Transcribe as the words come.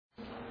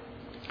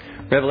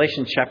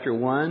Revelation chapter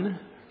 1,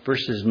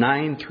 verses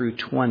 9 through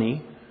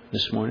 20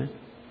 this morning.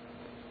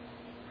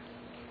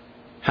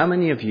 How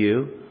many of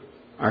you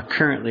are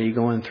currently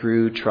going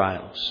through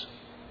trials?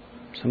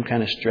 Some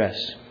kind of stress,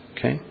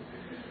 okay?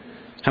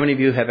 How many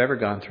of you have ever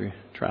gone through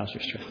trials or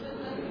stress?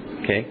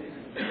 Okay.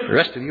 The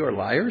rest of you are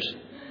liars.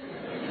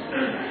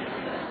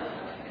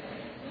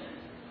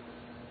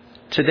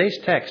 Today's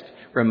text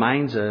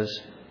reminds us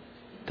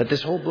that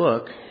this whole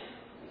book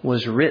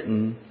was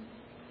written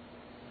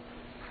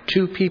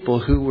to people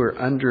who were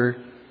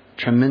under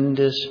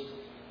tremendous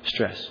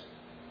stress,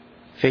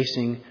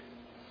 facing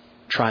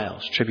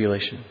trials,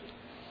 tribulation.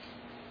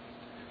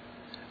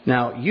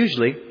 Now,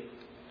 usually,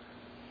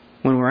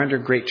 when we're under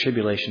great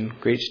tribulation,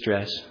 great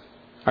stress,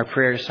 our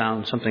prayers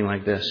sound something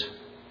like this.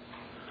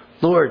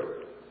 Lord,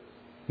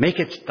 make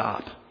it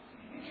stop.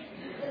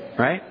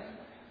 Right?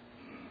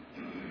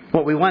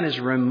 What we want is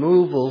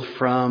removal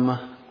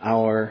from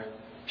our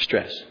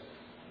stress.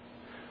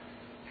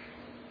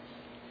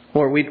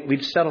 Or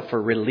we'd settle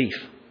for relief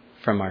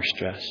from our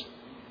stress.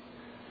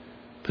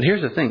 But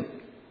here's the thing.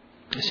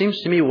 It seems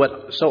to me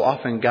what so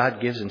often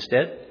God gives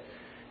instead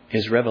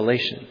is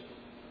revelation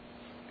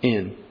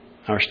in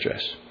our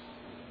stress.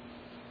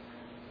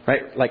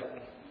 Right? Like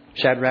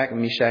Shadrach,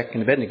 Meshach,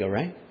 and Abednego,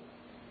 right?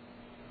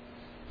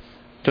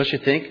 Don't you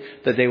think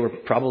that they were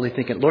probably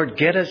thinking, Lord,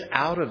 get us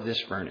out of this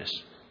furnace.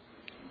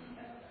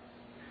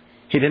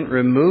 He didn't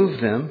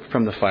remove them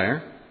from the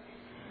fire.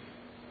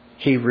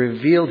 He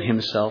revealed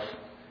Himself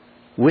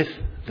with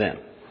them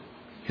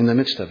in the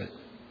midst of it.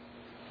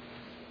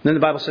 Then the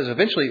Bible says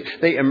eventually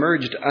they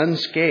emerged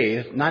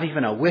unscathed, not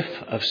even a whiff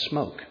of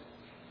smoke.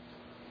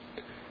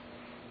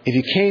 If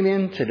you came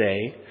in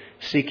today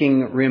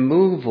seeking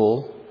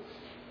removal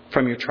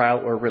from your trial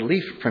or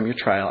relief from your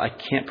trial, I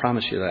can't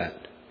promise you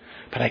that.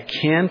 But I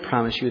can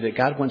promise you that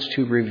God wants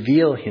to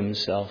reveal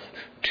Himself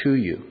to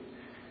you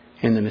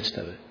in the midst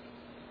of it.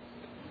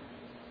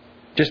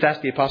 Just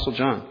ask the Apostle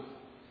John.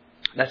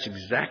 That's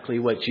exactly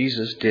what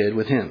Jesus did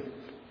with him.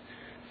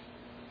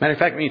 Matter of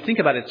fact, when you think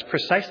about it, it's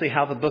precisely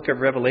how the book of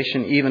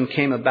Revelation even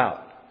came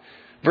about.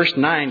 Verse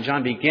 9,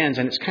 John begins,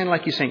 and it's kind of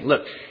like he's saying,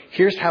 look,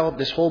 here's how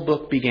this whole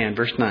book began.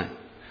 Verse 9.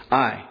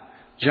 I,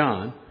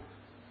 John,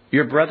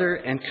 your brother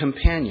and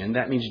companion,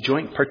 that means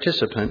joint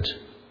participant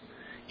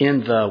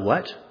in the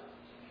what?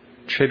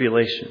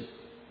 Tribulation.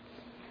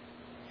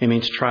 It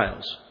means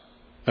trials,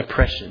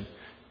 oppression,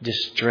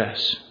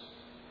 distress.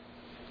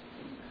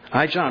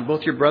 I, John,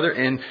 both your brother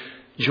and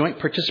joint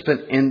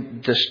participant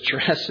in the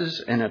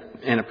stresses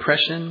and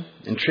oppression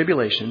and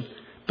tribulation.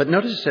 But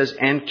notice it says,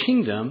 and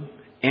kingdom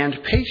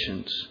and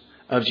patience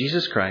of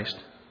Jesus Christ.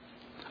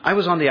 I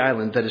was on the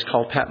island that is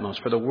called Patmos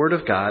for the word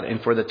of God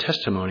and for the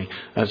testimony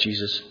of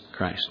Jesus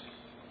Christ.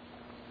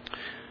 Do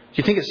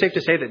you think it's safe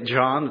to say that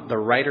John, the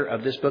writer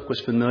of this book, was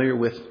familiar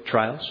with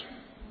trials?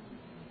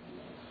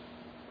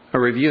 A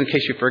review in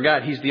case you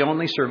forgot, he's the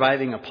only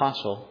surviving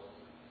apostle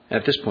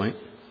at this point.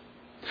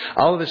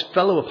 All of his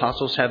fellow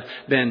apostles have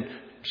been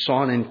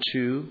sawn in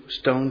two,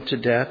 stoned to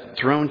death,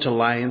 thrown to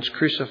lions,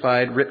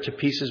 crucified, ripped to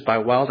pieces by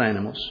wild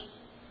animals.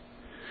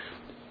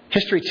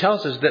 History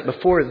tells us that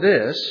before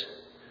this,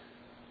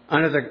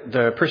 under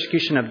the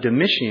persecution of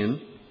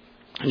Domitian,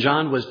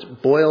 John was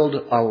boiled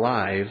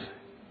alive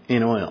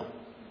in oil.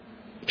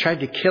 He tried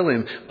to kill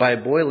him by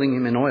boiling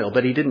him in oil,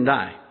 but he didn't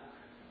die.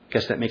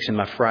 Guess that makes him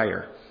a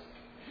friar.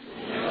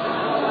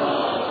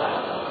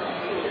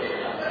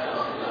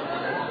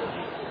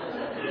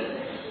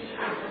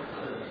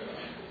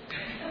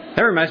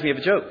 That reminds me of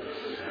a joke.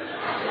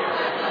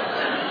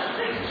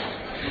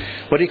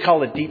 What do you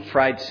call a deep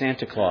fried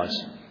Santa Claus?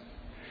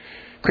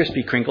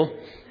 Crispy Crinkle.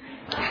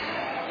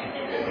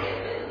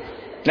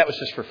 That was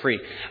just for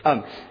free.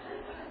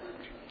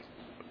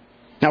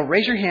 Now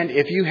raise your hand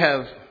if you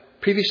have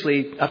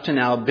previously, up to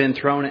now, been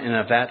thrown in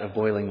a vat of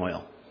boiling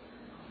oil.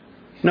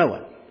 No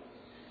one.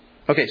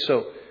 Okay,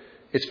 so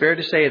it's fair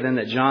to say then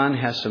that John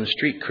has some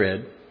street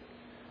cred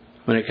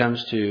when it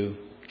comes to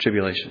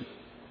tribulation.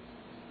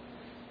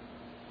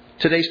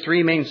 Today's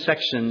three main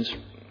sections,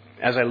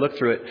 as I look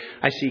through it,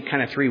 I see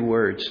kind of three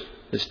words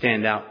that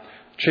stand out.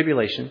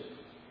 Tribulation.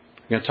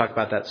 We're going to talk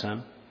about that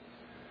some.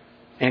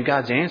 And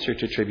God's answer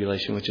to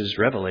tribulation, which is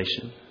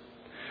revelation.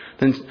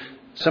 Then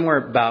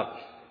somewhere about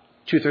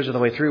 2/3 of the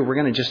way through, we're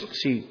going to just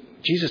see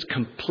Jesus'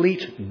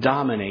 complete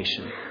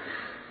domination.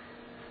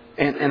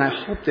 And I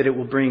hope that it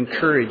will bring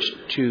courage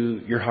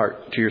to your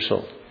heart, to your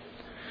soul.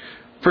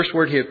 First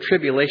word here,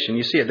 tribulation.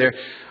 You see it there.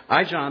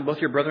 I, John, both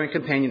your brother and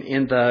companion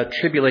in the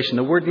tribulation.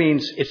 The word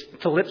means, it's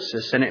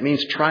thalipsis, and it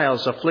means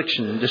trials,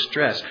 affliction, and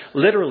distress.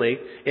 Literally,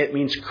 it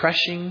means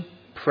crushing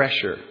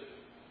pressure.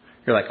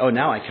 You're like, oh,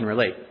 now I can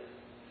relate.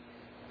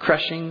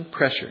 Crushing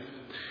pressure.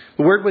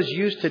 The word was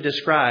used to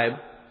describe,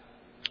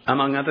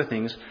 among other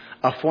things,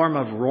 a form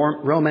of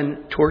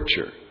Roman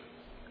torture.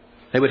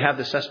 They would have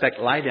the suspect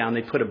lie down.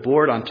 They'd put a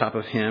board on top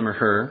of him or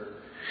her.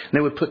 And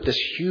they would put this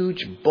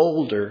huge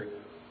boulder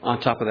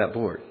on top of that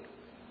board,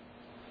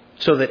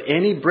 so that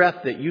any breath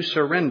that you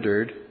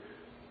surrendered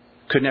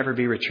could never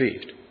be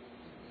retrieved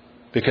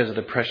because of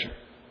the pressure.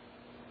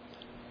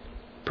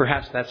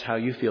 Perhaps that's how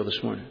you feel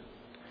this morning.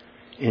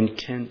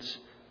 Intense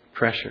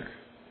pressure.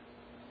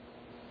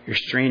 You're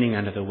straining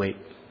under the weight.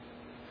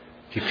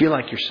 You feel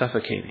like you're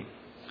suffocating.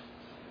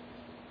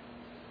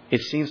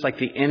 It seems like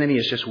the enemy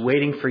is just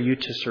waiting for you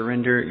to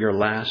surrender your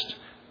last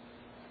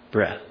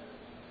breath.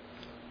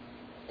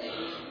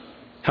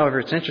 However,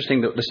 it's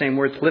interesting that the same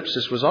word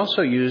thlipsis was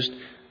also used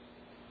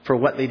for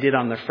what they did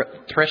on the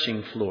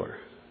threshing floor.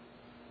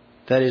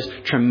 That is,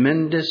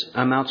 tremendous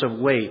amounts of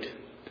weight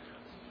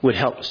would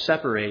help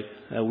separate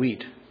the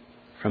wheat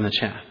from the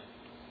chaff.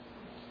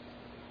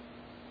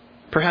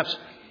 Perhaps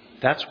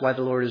that's why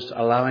the Lord is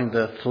allowing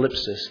the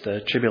thlipsis,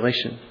 the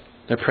tribulation,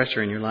 the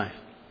pressure in your life,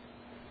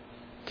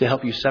 to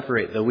help you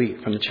separate the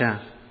wheat from the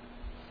chaff.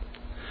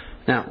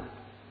 Now,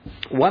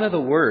 one of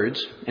the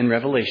words in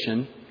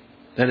Revelation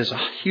that is a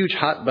huge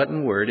hot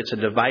button word, it's a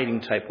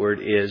dividing type word,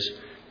 is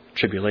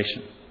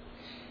tribulation.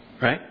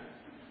 Right?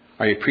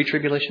 Are you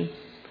pre-tribulation?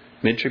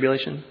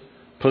 Mid-tribulation?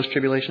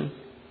 Post-tribulation?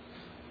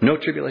 No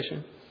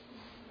tribulation?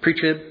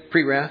 Pre-trib?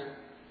 Pre-wrath?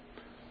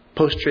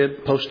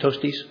 Post-trib?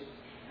 Post-toasties?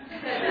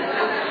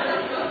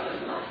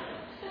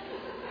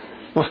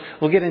 Well,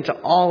 we'll get into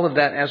all of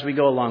that as we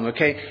go along,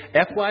 okay?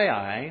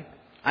 FYI,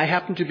 I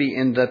happen to be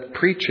in the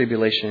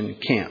pre-tribulation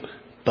camp.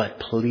 But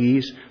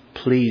please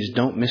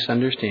don't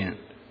misunderstand.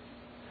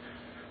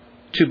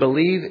 To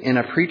believe in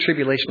a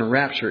pre-tribulation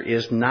rapture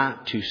is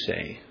not to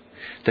say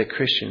that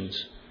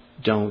Christians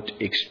don't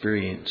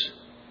experience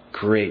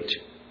great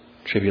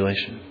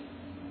tribulation.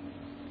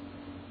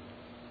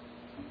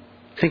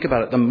 Think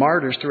about it. The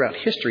martyrs throughout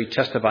history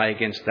testify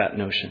against that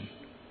notion.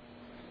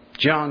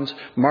 John's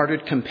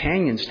martyred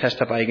companions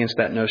testify against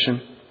that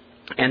notion.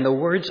 And the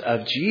words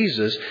of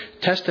Jesus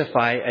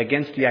testify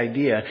against the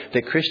idea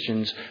that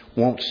Christians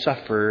won't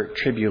suffer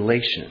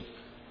tribulation.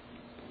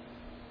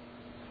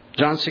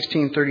 John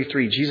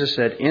 16:33, Jesus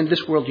said, "In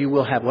this world you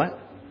will have" what?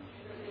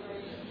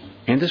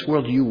 In this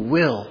world you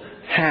will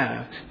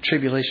have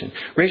tribulation.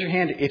 Raise your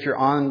hand if you're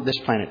on this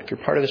planet, if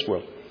you're part of this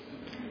world.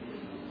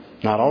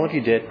 Not all of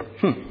you did.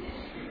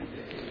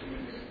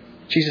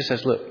 Jesus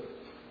says, look,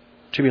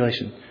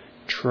 tribulation,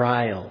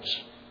 trials,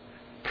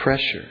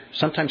 pressure,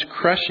 sometimes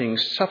crushing,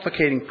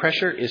 suffocating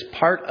pressure is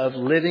part of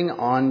living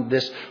on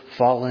this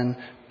fallen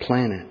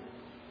planet.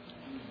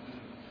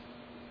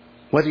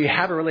 Whether you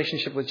have a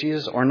relationship with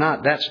Jesus or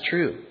not, that's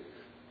true.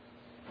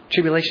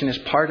 Tribulation is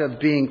part of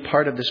being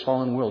part of this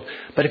fallen world.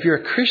 But if you're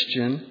a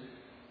Christian,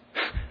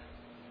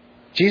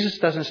 Jesus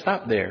doesn't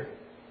stop there.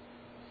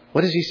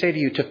 What does He say to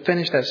you to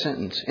finish that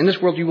sentence? In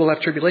this world you will have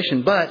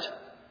tribulation, but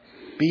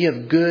be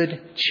of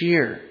good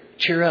cheer.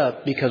 Cheer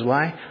up, because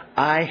why?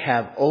 I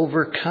have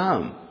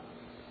overcome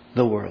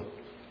the world.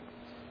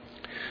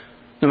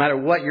 No matter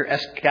what your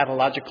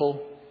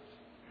eschatological...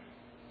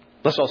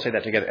 Let's all say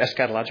that together.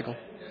 Eschatological.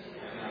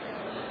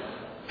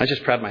 I'm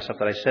just proud of myself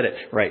that I said it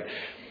right.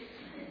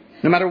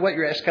 No matter what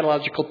your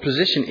eschatological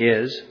position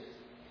is,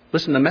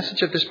 listen, the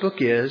message of this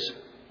book is,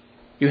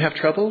 you have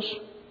troubles?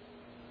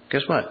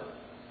 Guess what?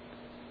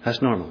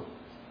 That's normal.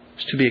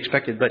 It's to be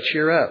expected. But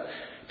cheer up,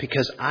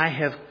 because I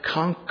have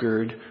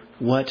conquered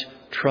what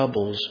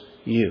troubles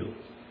you.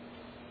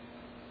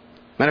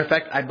 Matter of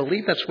fact, I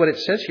believe that's what it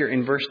says here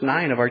in verse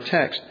 9 of our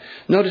text.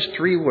 Notice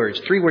three words.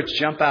 Three words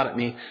jump out at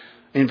me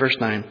in verse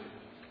 9.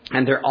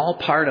 And they're all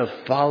part of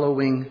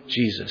following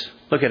Jesus.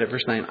 Look at it,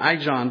 verse 9. I,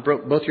 John,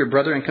 both your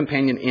brother and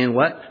companion in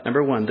what?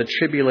 Number one, the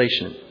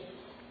tribulation.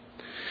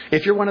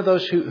 If you're one of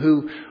those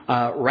who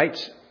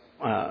writes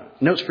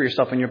notes for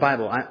yourself in your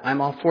Bible,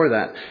 I'm all for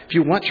that. If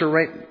you want to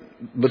write,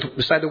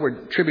 beside the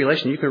word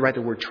tribulation, you could write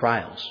the word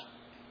trials.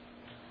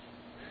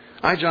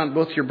 I, John,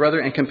 both your brother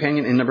and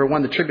companion in number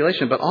one, the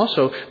tribulation, but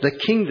also the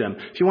kingdom.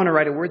 If you want to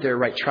write a word there,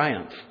 write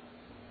triumph.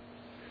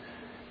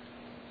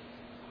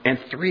 And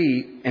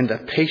three, and the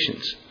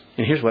patience.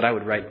 And here's what I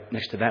would write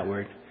next to that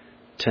word.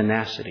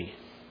 Tenacity.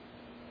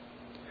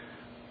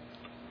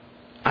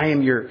 I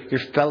am your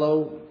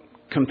fellow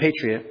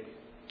compatriot,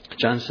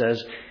 John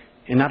says,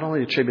 in not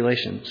only the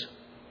tribulations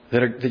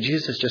that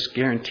Jesus has just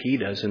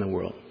guaranteed us in the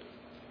world,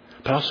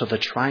 but also the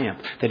triumph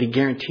that He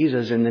guarantees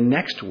us in the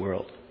next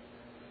world.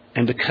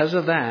 And because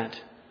of that,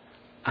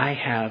 I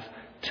have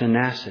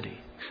tenacity.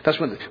 That's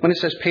when it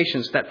says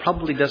patience, that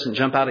probably doesn't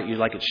jump out at you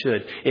like it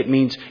should. It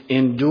means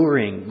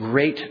enduring,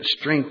 great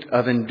strength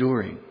of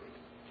enduring.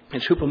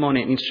 It's hupomone.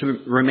 It means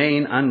to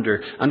remain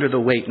under the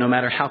weight, no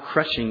matter how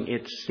crushing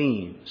it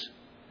seems.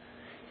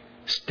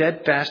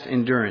 Steadfast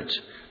endurance.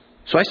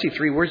 So I see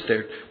three words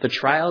there. The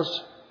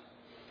trials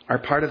are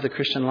part of the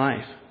Christian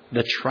life.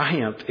 The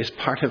triumph is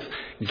part of,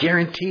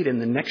 guaranteed in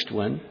the next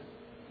one.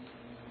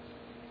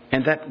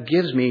 And that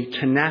gives me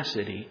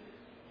tenacity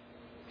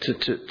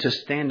to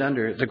stand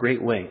under the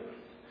great weight.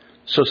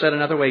 So said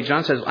another way,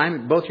 John says,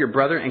 I'm both your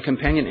brother and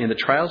companion in the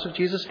trials of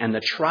Jesus and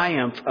the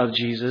triumph of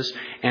Jesus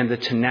and the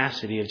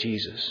tenacity of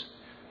Jesus.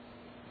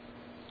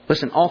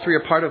 Listen, all three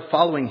are part of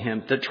following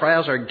Him. The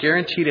trials are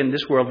guaranteed in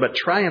this world, but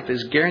triumph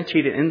is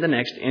guaranteed in the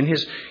next, in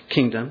His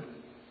kingdom.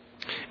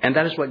 And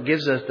that is what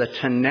gives us the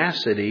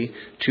tenacity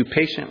to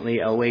patiently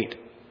await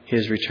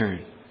His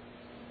return.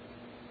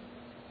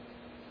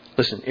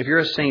 Listen, if you're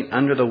a saint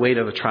under the weight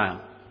of a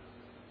trial,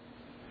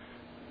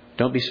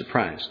 don't be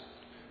surprised.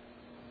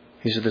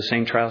 These are the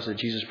same trials that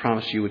Jesus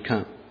promised you would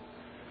come.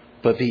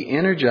 But be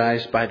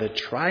energized by the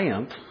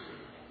triumph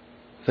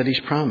that He's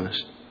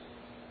promised.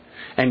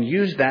 And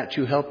use that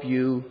to help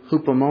you,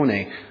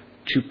 hupomone,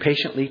 to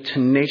patiently,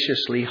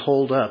 tenaciously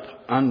hold up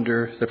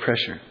under the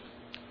pressure.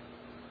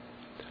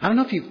 I don't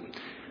know if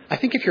I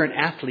think if you're an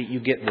athlete, you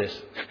get this.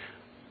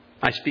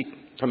 I speak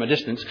from a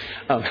distance.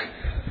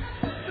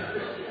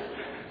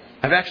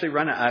 I've actually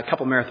run a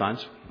couple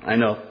marathons. I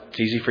know it's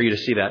easy for you to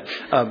see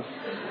that.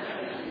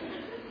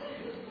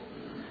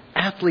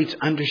 Athletes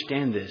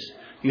understand this.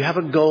 You have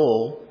a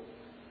goal.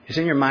 It's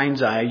in your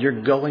mind's eye.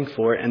 You're going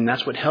for it. And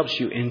that's what helps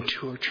you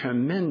into a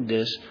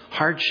tremendous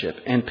hardship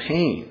and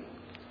pain.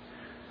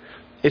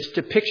 It's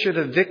to picture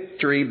the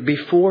victory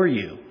before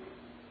you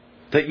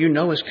that you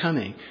know is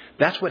coming.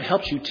 That's what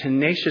helps you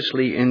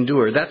tenaciously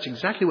endure. That's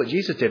exactly what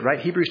Jesus did,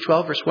 right? Hebrews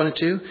 12, verse 1 and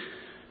 2.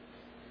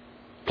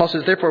 Paul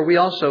says, therefore we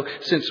also,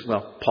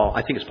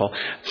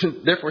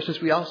 therefore since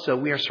we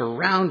are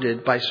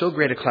surrounded by so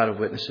great a cloud of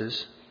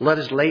witnesses, let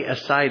us lay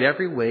aside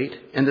every weight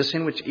and the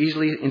sin which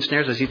easily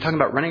ensnares us. He's talking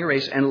about running a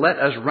race. And let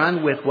us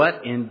run with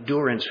what?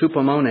 Endurance.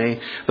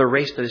 Hupomone, the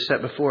race that is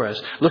set before us.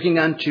 Looking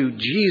unto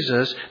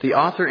Jesus, the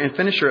author and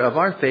finisher of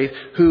our faith,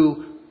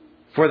 who,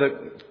 for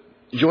the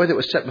joy that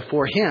was set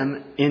before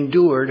Him,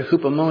 endured,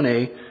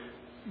 hupomone,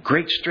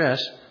 great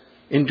stress,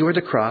 endured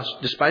the cross,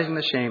 despising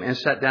the shame, and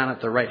sat down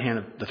at the right hand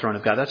of the throne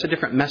of God. That's a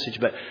different message,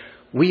 but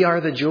we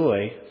are the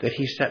joy that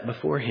He set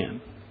before Him.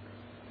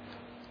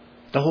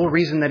 The whole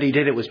reason that He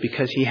did it was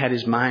because He had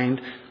His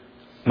mind's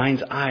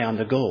eye on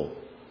the goal.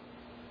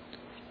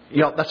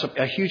 You know, that's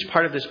a huge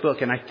part of this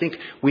book, and I think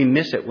we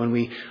miss it when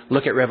we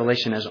look at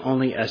Revelation as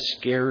only a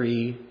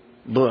scary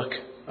book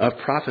of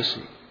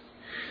prophecy.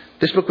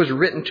 This book was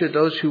written to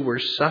those who were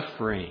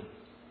suffering,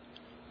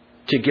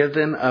 to give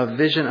them a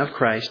vision of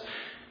Christ,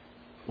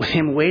 with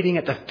Him waiting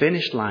at the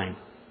finish line,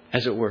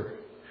 as it were,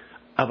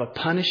 of a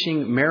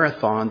punishing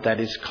marathon that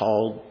is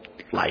called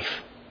life.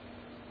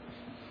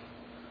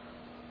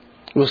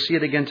 We'll see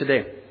it again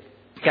today.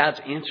 God's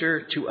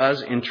answer to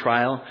us in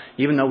trial,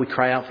 even though we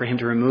cry out for Him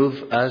to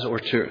remove us or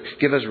to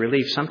give us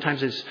relief,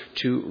 sometimes it's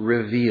to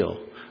reveal.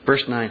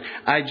 Verse 9,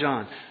 I,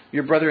 John,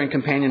 your brother and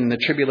companion in the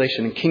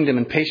tribulation and kingdom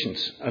and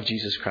patience of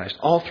Jesus Christ,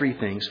 all three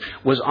things,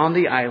 was on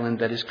the island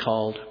that is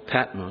called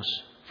Patmos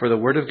for the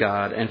word of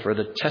God and for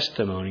the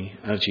testimony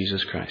of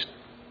Jesus Christ.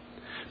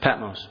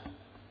 Patmos.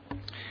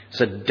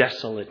 It's a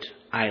desolate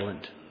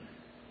island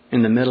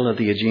in the middle of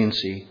the Aegean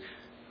Sea.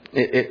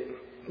 It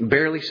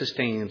barely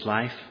sustained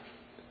life.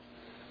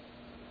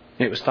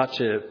 It was thought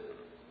to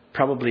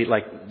probably,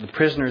 like the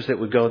prisoners that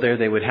would go there,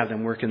 they would have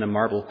them work in the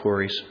marble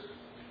quarries.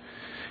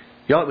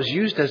 Y'all, it was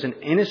used as an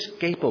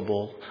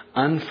inescapable,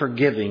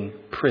 unforgiving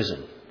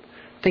prison.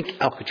 Think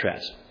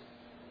Alcatraz.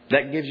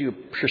 That gives you a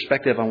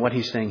perspective on what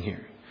he's saying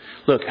here.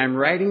 Look, I'm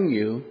writing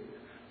you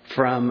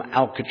from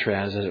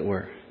Alcatraz, as it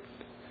were.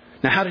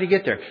 Now, how did he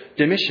get there?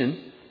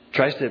 Domitian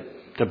tries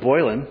to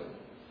boil him.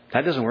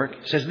 That doesn't work.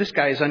 He says, this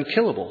guy is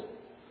unkillable.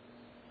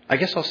 I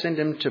guess I'll send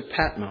him to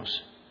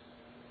Patmos.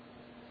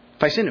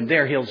 If I send him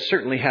there, he'll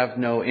certainly have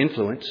no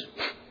influence.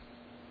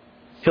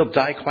 He'll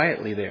die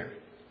quietly there.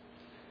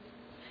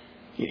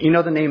 You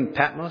know the name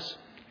Patmos?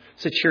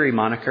 It's a cheery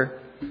moniker.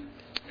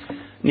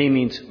 Name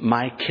means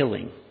my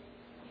killing.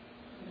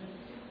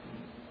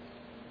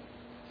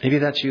 Maybe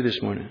that's you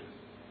this morning.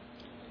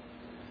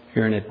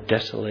 You're in a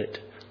desolate,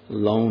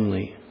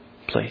 lonely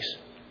place.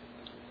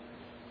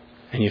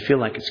 And you feel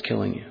like it's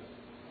killing you.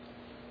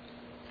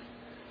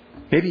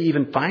 Maybe you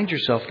even find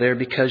yourself there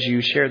because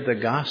you shared the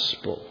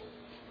gospel.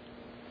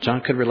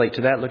 John could relate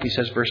to that. Look, he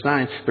says, verse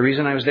 9, the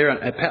reason I was there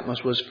at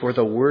Patmos was for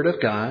the word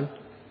of God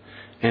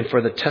and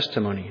for the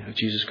testimony of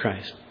Jesus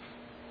Christ.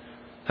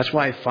 That's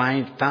why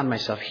I found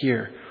myself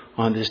here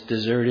on this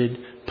deserted,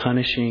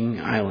 punishing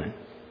island.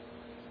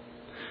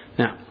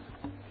 Now,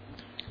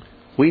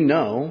 we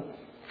know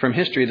from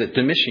history that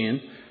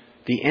Domitian,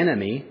 the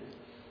enemy,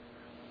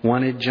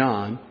 wanted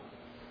John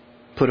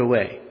put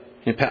away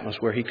in Patmos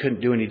where he couldn't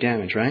do any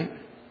damage, right?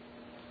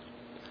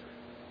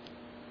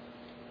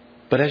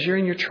 But as you're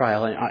in your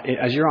trial,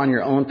 as you're on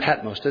your own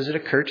Patmos, does it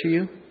occur to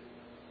you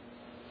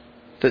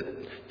that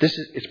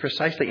it's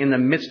precisely in the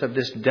midst of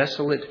this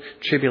desolate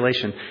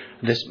tribulation,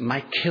 this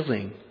my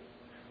killing,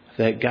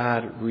 that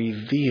God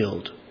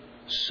revealed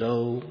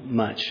so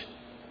much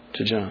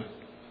to John?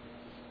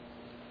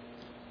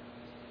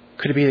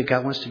 Could it be that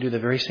God wants to do the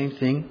very same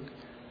thing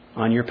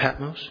on your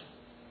Patmos?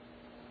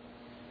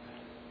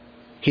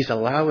 He's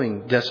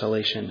allowing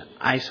desolation,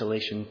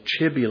 isolation,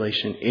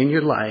 tribulation in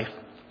your life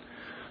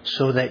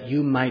so that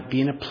you might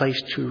be in a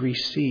place to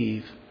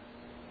receive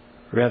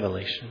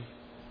revelation.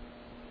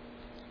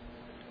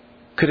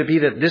 Could it be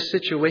that this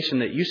situation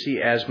that you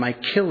see as my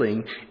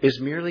killing is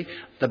merely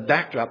the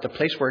backdrop, the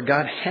place where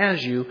God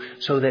has you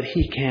so that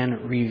He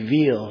can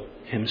reveal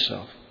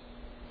Himself?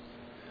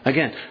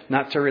 Again,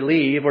 not to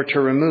relieve or to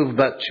remove,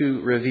 but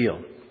to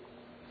reveal.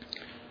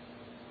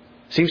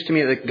 Seems to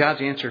me that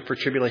God's answer for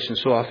tribulation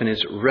so often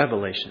is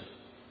revelation.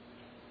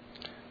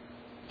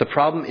 The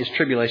problem is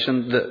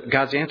tribulation.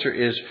 God's answer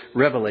is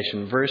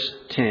revelation. Verse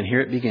 10,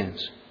 here it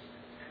begins.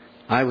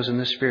 I was in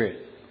the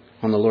Spirit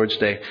on the Lord's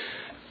day.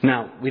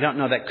 Now, we don't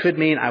know. That could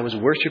mean I was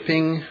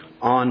worshiping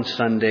on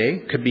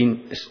Sunday. Could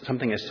be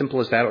something as simple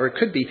as that. Or it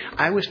could be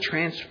I was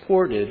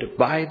transported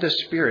by the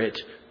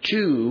Spirit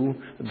to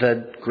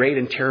the great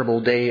and terrible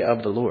day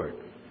of the Lord.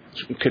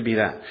 It could be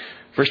that.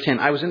 Verse 10,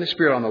 I was in the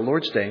Spirit on the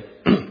Lord's day,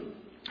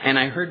 and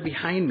I heard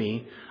behind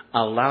me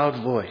a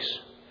loud voice,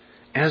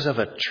 as of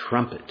a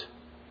trumpet,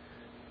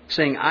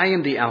 saying, I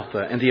am the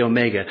Alpha and the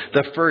Omega,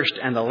 the first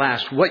and the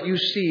last. What you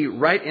see,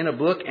 write in a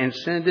book and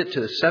send it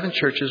to the 7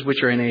 churches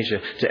which are in Asia,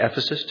 to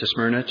Ephesus, to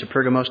Smyrna, to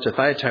Pergamos, to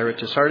Thyatira,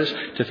 to Sardis,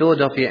 to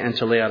Philadelphia, and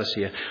to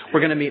Laodicea. We're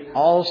going to meet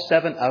all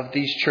 7 of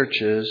these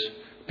churches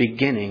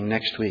beginning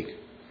next week.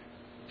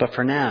 But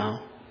for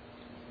now,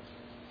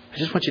 I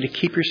just want you to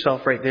keep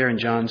yourself right there in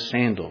John's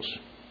sandals.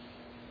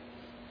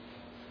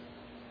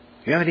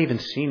 You haven't even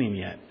seen him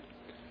yet.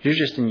 You're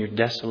just in your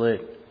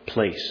desolate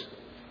place.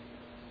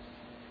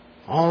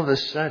 All of a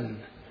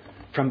sudden,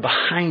 from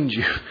behind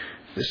you,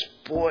 this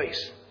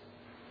voice,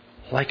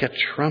 like a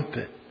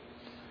trumpet.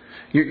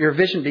 Your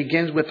vision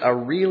begins with a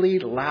really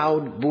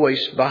loud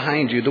voice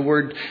behind you. The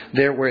word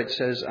there where it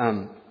says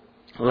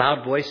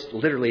loud voice,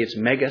 literally it's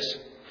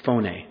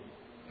megaphone.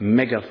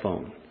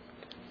 Megaphone.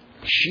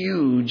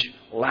 Huge,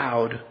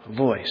 loud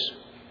voice.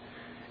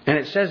 And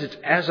it says it's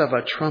as of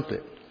a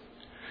trumpet.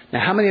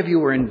 Now, how many of you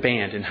were in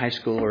band in high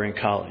school or in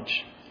college?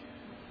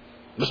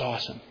 It was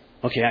awesome.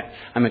 Okay,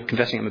 I'm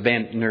confessing I'm a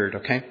band nerd,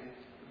 okay?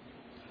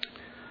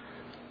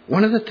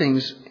 One of the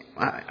things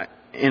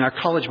in our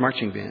college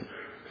marching band,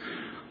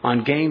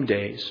 on game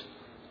days,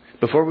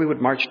 before we would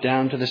march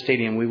down to the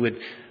stadium, we would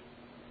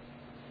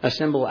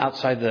assemble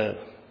outside the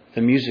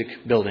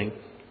music building,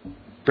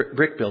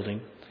 brick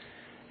building,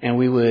 and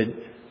we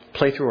would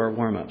play through our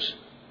warm-ups.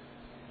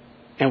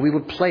 And we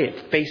would play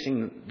it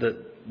facing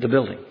the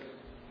building.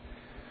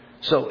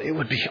 So it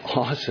would be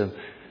awesome.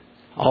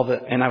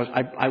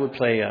 I would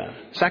play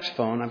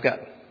saxophone. I've got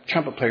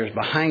trumpet players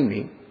behind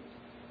me.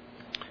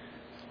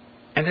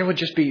 And there would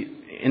just be,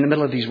 in the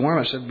middle of these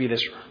warm-ups, there would be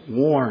this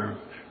warm,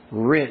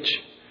 rich,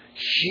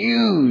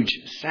 huge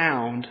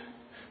sound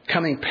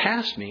coming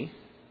past me.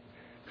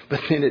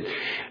 But then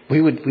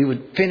we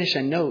would finish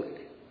a note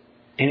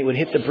and it would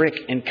hit the brick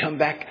and come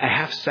back a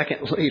half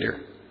second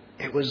later.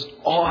 It was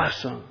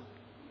awesome.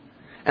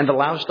 And the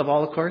loudest of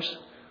all, of course,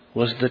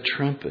 was the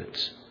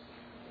trumpets.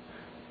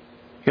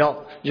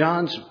 Y'all,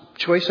 John's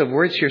choice of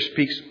words here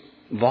speaks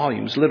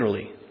volumes,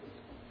 literally,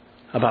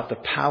 about the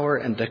power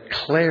and the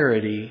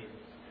clarity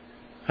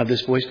of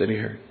this voice that he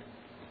heard.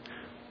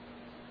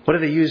 What do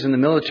they use in the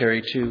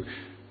military to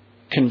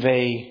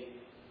convey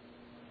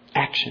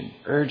action,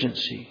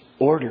 urgency,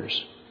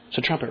 orders? It's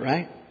a trumpet,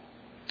 right?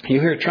 You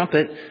hear a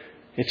trumpet,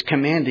 it's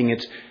commanding,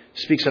 it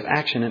speaks of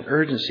action and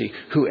urgency.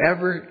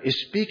 Whoever is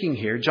speaking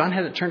here, John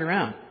had it turned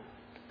around.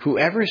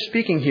 Whoever is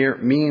speaking here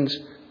means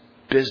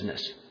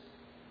business.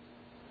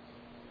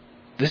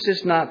 This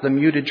is not the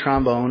muted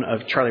trombone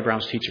of Charlie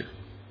Brown's teacher.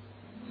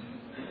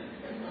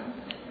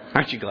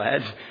 Aren't you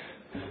glad?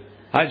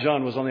 I,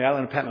 John, was on the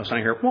island of Patmos and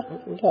I hear...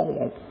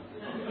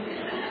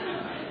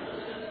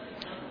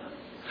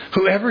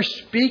 Whoever's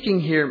speaking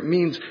here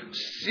means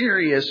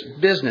serious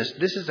business.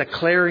 This is a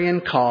clarion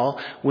call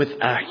with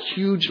a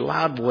huge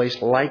loud voice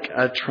like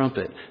a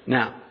trumpet.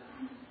 Now,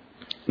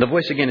 the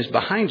voice again is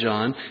behind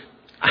John.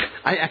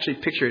 I actually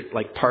picture it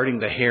like parting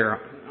the hair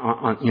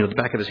on the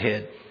back of his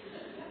head.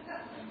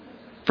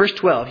 Verse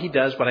 12, he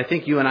does what I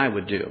think you and I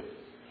would do.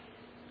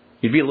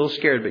 You'd be a little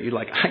scared, but you're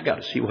like, I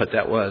got to see what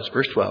that was.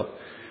 Verse 12.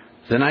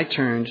 Then I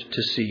turned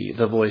to see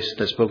the voice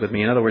that spoke with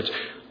me. In other words,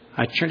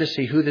 I turned to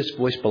see who this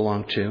voice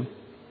belonged to.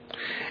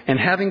 And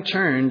having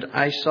turned,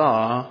 I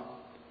saw,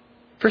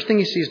 first thing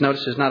he sees,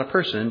 notice, is not a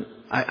person.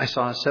 I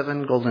saw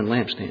 7 golden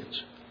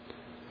lampstands.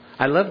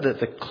 I love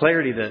the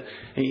clarity that,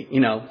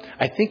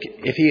 I think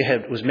if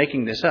he was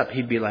making this up,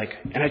 he'd be like,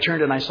 and I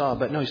turned and I saw,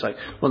 but no, he's like,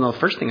 well, no, the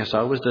first thing I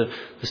saw was the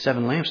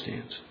 7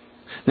 lampstands.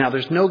 Now,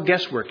 there's no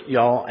guesswork,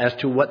 y'all, as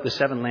to what the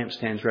 7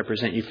 lampstands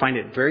represent. You find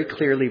it very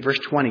clearly. Verse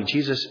 20,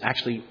 Jesus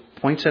actually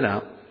points it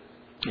out.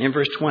 In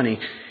verse 20,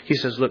 he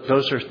says, look,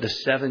 those are the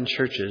 7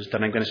 churches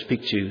that I'm going to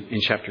speak to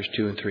in chapters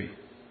 2 and 3.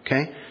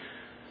 Okay?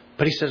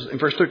 But he says in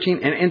verse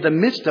 13, and in the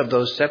midst of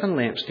those 7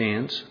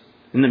 lampstands,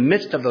 in the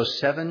midst of those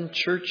 7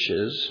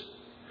 churches,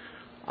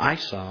 I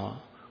saw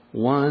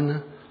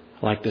one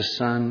like the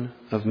Son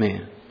of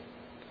Man.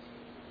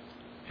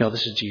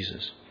 This is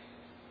Jesus.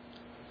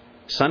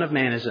 Son of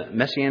Man is a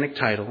messianic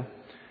title.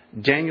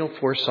 Daniel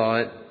foresaw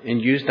it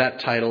and used that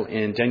title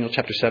in Daniel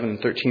chapter 7 and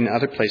 13 and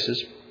other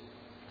places.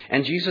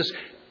 And Jesus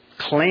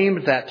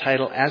claimed that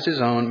title as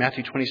his own,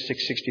 Matthew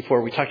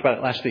 26:64. We talked about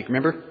it last week.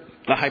 Remember?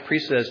 The high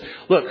priest says,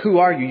 look, who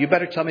are you? You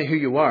better tell me who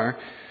you are.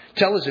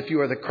 Tell us if you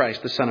are the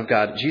Christ, the Son of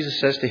God. Jesus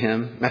says to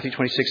him, Matthew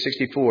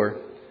 26:64,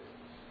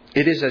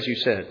 it is as you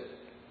said.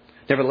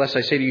 Nevertheless,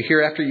 I say to you,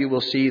 hereafter you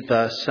will see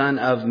the Son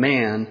of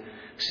Man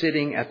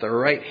sitting at the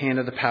right hand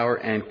of the power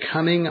and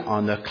coming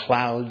on the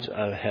clouds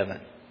of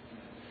heaven.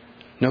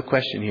 No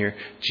question here,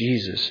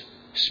 Jesus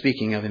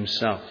speaking of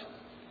himself.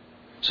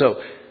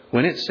 So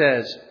when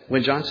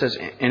John says,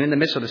 and in the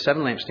midst of the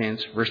 7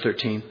 lampstands, verse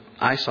 13,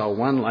 I saw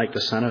one like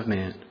the Son of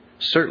Man.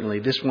 Certainly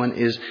this one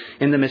is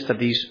in the midst of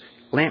these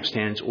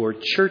lampstands or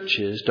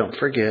churches, don't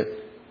forget,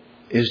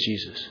 is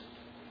Jesus.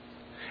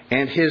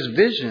 And in his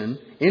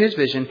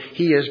vision,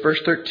 he is, verse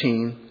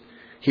 13,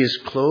 he is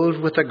clothed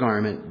with a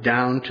garment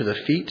down to the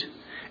feet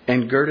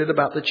and girded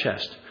about the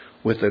chest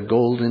with a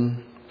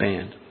golden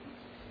band.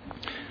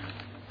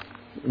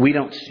 We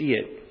don't see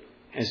it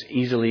as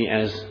easily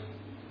as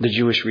the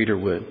Jewish reader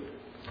would.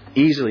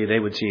 Easily they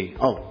would see,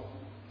 oh,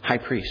 high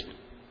priest.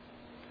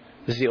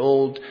 This is the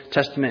Old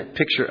Testament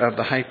picture of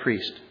the high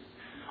priest.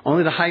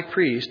 Only the high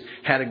priest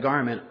had a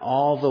garment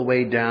all the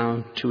way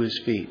down to his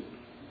feet.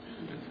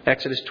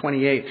 Exodus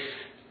 28,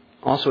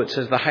 also it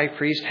says the high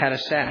priest had a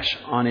sash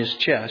on his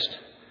chest.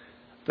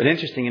 But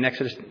interesting, in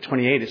Exodus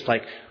 28, it's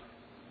like,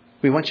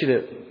 I want you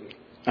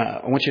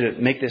to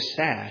make this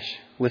sash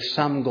with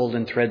some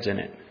golden threads in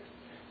it.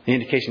 The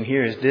indication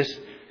here is this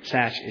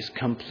sash is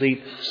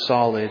complete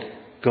solid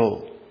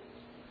gold.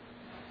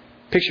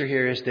 Picture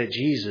here is that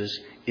Jesus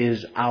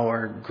is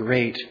our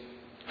great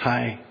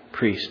high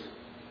priest.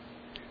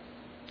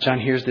 John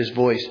hears this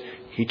voice.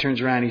 He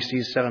turns around, he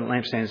sees 7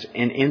 lampstands,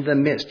 and in the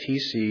midst he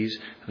sees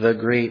the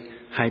great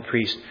high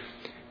priest.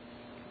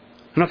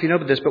 I don't know if you know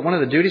about this, but one of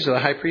the duties of the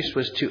high priest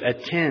was to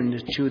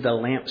attend to the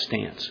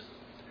lampstands,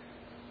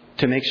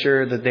 to make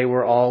sure that they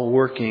were all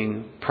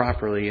working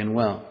properly and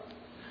well.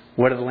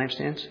 What are the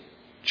lampstands?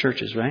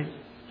 Churches, right?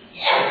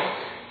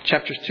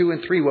 Chapters 2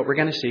 and 3, what we're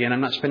going to see, and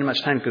I'm not spending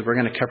much time because we're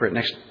going to cover it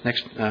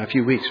next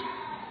few weeks.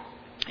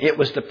 It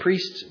was the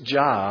priest's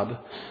job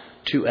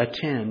to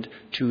attend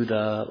to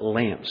the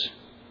lamps.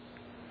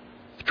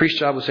 The priest's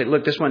job would say,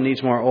 look, this one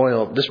needs more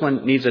oil. This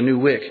one needs a new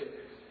wick.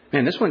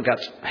 Man, this one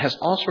has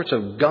all sorts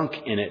of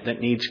gunk in it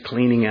that needs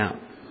cleaning out.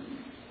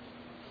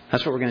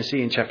 That's what we're going to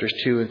see in chapters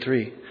 2 and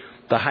 3.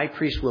 The high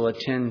priest will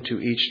attend to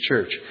each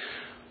church.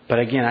 But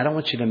again, I don't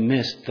want you to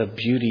miss the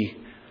beauty,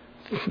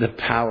 the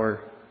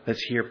power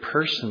that's here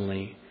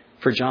personally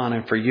for John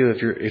and for you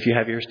if you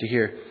have ears to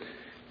hear.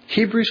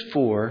 Hebrews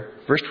 4,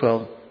 verse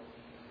 12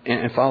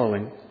 and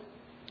following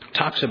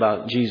talks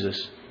about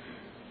Jesus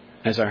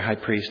as our high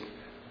priest.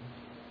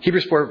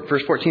 Hebrews 4,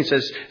 verse 14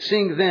 says,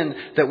 seeing then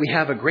that we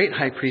have a great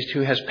high priest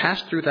who has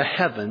passed through the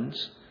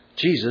heavens,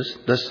 Jesus,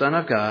 the Son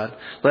of God,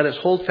 let us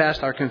hold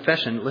fast our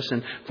confession.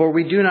 Listen, for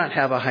we do not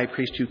have a high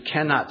priest who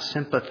cannot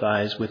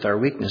sympathize with our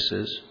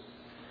weaknesses,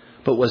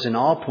 but was in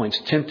all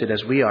points tempted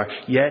as we are,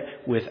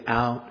 yet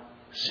without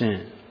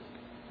sin.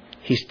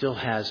 He still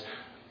has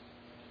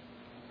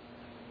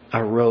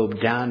a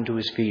robe down to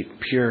his feet,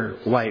 pure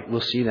white.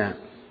 We'll see that.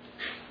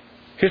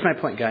 Here's my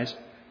point, guys.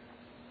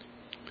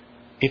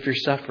 If you're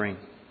suffering,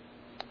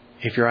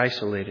 if you're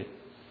isolated,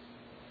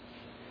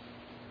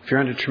 if you're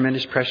under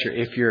tremendous pressure,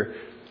 if you're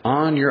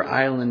on your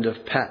island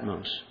of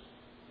Patmos,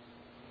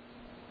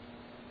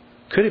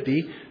 could it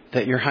be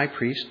that your high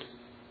priest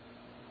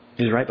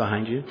is right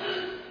behind you?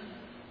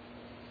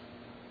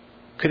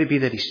 Could it be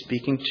that he's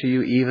speaking to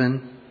you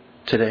even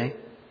today?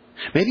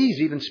 Maybe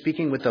he's even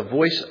speaking with the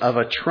voice of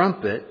a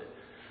trumpet,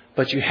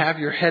 but you have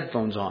your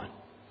headphones on,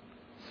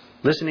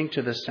 listening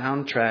to the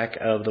soundtrack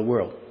of the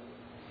world.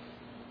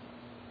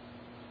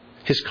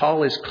 His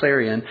call is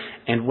clarion,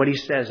 and what he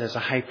says as a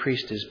high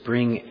priest is,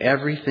 bring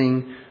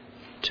everything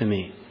to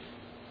me.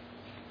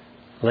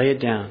 Lay it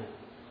down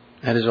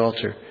at his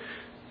altar.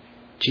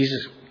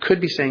 Jesus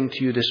could be saying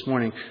to you this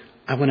morning,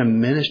 I want to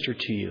minister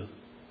to you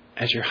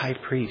as your high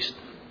priest.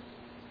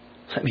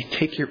 Let me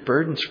take your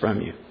burdens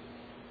from you.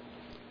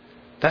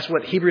 That's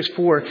what Hebrews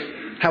 4,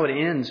 how it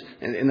ends.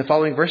 In the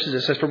following verses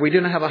it says, for we do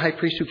not have a high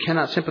priest who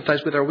cannot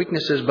sympathize with our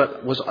weaknesses,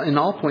 but was in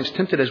all points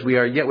tempted as we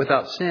are, yet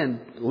without sin.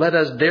 Let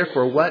us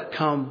therefore what?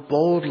 Come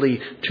boldly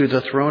to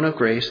the throne of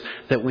grace,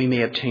 that we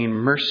may obtain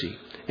mercy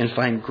and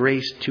find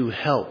grace to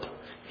help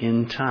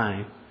in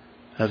time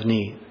of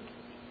need.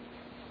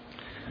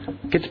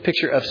 Get the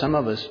picture of some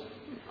of us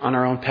on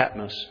our own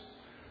Patmos,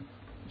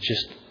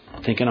 just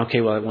thinking, okay,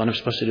 well, what I'm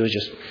supposed to do is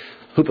just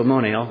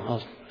hupomone.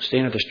 I'll stay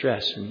under the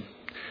stress. And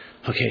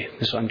okay,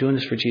 so I'm doing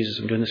this for Jesus.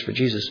 I'm doing this for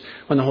Jesus.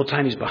 When the whole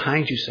time he's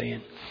behind you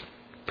saying,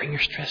 bring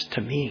your stress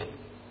to me.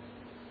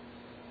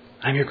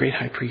 I'm your great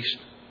high priest.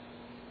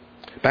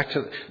 Back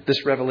to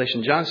this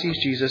revelation. John sees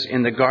Jesus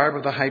in the garb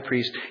of the high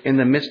priest in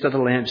the midst of the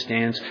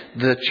lampstands,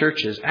 the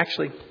churches.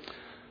 Actually,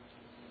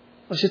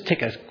 let's just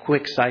take a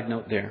quick side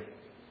note there.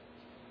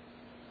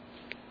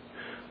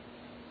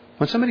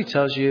 When somebody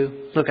tells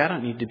you, look, I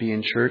don't need to be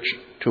in church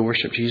to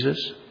worship Jesus.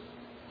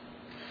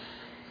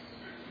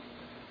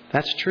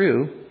 That's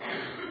true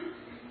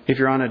if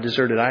you're on a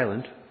deserted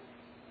island.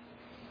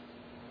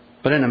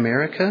 But in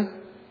America,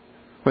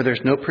 where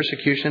there's no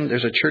persecution,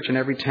 there's a church in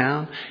every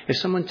town. If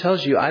someone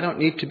tells you, I don't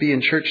need to be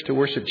in church to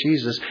worship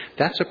Jesus,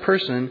 that's a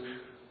person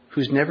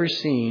who's never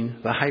seen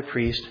the high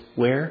priest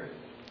where?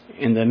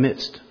 In the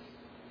midst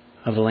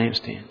of the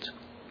lampstands.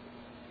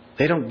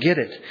 They don't get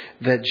it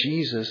that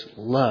Jesus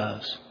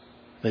loves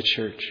the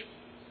church.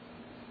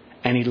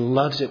 And He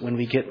loves it when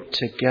we get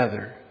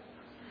together.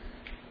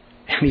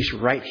 And He's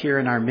right here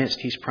in our midst.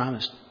 He's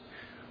promised.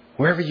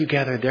 Wherever you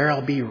gather, there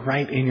I'll be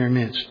right in your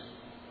midst.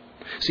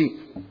 See,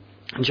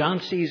 John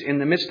sees in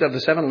the midst of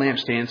the 7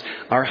 lampstands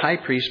our high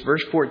priest,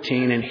 verse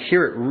 14, and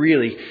here it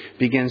really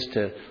begins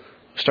to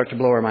start to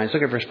blow our minds.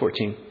 Look at verse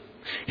 14.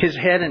 His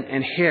head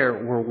and hair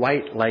were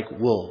white like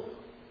wool,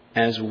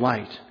 as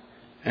white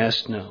as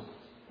snow.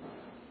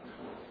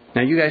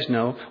 Now you guys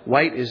know,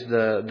 white is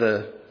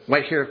the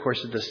white hair, of course,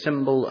 is the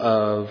symbol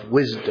of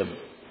wisdom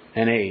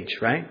and age,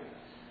 right?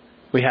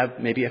 We have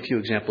maybe a few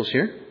examples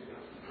here.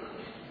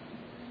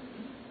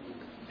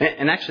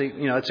 And actually,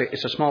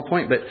 it's a small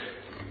point, but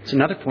it's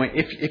another point.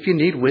 If you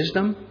need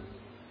wisdom,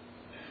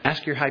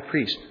 ask your high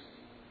priest.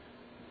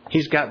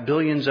 He's got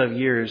billions of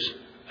years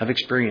of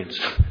experience.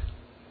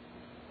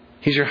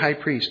 He's your high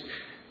priest.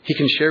 He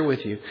can share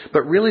with you.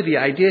 But really the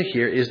idea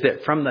here is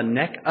that from the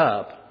neck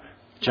up,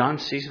 John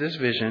sees this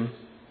vision,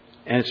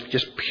 and it's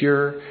just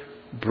pure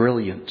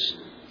brilliance.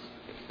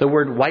 The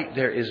word white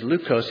there is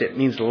leukos. It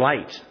means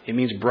light. It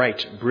means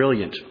bright,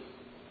 brilliant.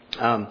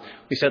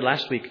 We said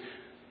last week,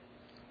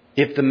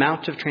 if the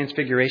Mount of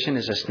Transfiguration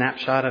is a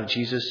snapshot of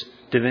Jesus'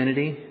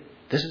 divinity,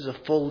 this is a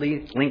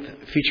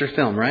full-length feature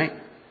film, right?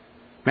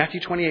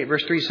 Matthew 28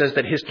 verse 3 says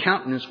that His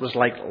countenance was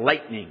like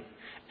lightning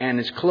and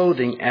His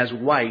clothing as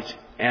white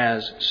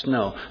as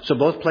snow. So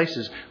both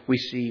places we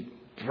see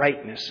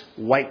brightness,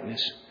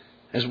 whiteness,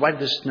 as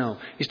white as snow.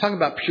 He's talking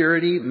about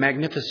purity,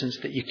 magnificence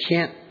that you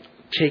can't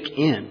take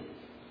in.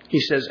 He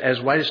says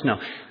as white as snow.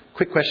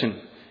 Quick question.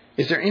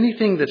 Is there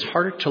anything that's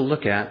harder to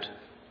look at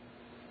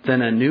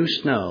than a new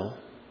snow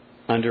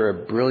under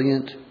a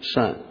brilliant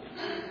sun?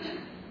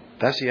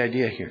 That's the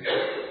idea here.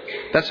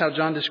 That's how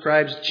John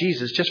describes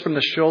Jesus, just from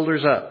the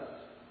shoulders up.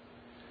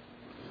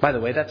 By the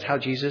way, that's how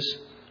Jesus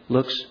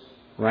looks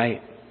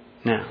right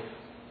now.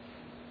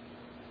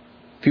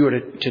 If you were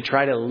to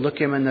try to look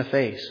Him in the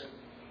face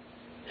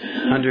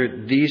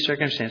under these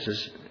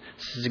circumstances,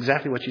 this is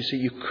exactly what you see.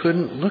 You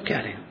couldn't look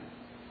at Him.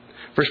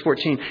 Verse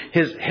 14,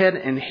 His head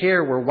and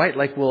hair were white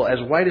like wool, as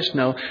white as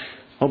snow.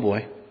 Oh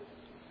boy.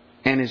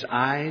 And His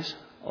eyes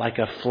like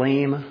a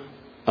flame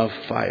of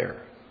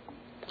fire.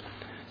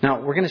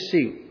 Now, we're going to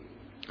see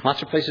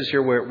lots of places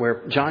here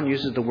where John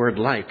uses the word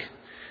like.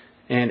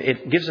 And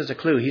it gives us a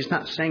clue. He's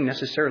not saying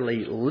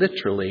necessarily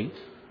literally,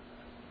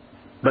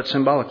 but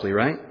symbolically,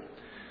 right?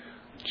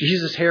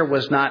 Jesus' hair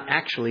was not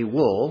actually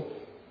wool,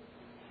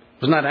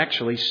 was not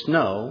actually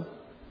snow,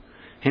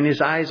 and His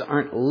eyes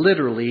aren't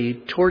literally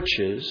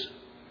torches.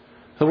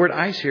 The word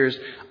eyes here is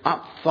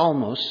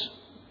ophthalmos,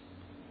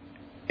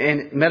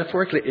 and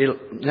metaphorically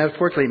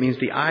it means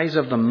the eyes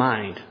of the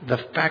mind, the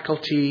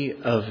faculty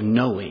of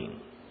knowing.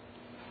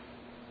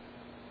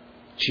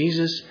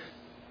 Jesus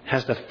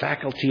has the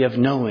faculty of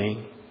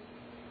knowing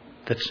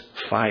that's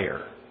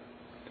fire.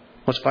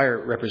 What's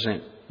fire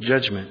represent?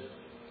 Judgment.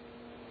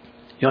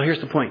 Here's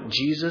the point.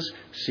 Jesus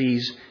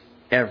sees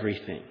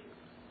everything.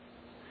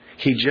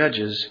 He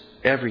judges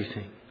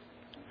everything.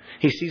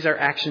 He sees our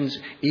actions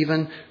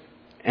even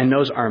and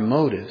knows our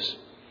motives.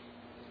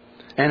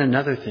 And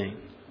another thing.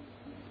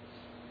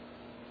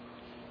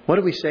 What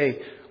do we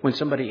say when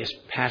somebody is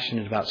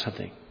passionate about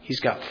something? He's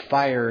got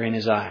fire in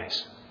his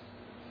eyes.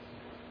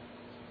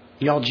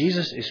 Y'all,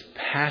 Jesus is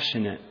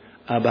passionate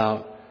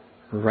about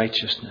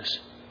righteousness.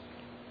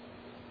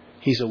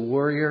 He's a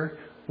warrior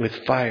with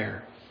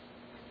fire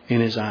in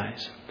His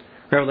eyes.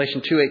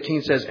 Revelation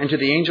 2:18 says, And to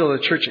the angel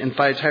of the church in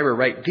Thyatira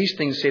write, These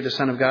things say the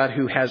Son of God,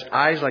 who has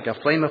eyes like a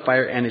flame of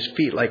fire and His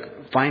feet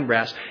like fine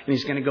brass. And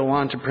He's going to go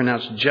on to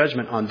pronounce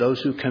judgment on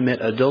those who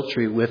commit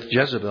adultery with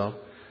Jezebel.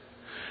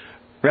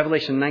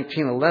 Revelation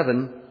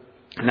 19:11,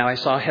 Now I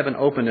saw heaven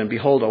opened, and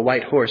behold, a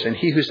white horse, and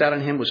He who sat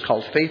on him was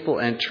called Faithful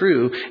and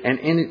True, and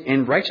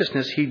in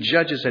righteousness He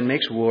judges and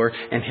makes war,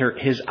 and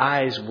His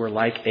eyes were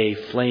like a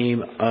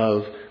flame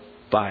of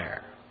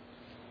fire.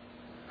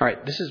 All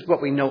right, this is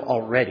what we know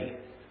already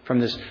from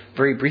this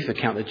very brief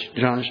account that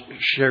John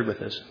shared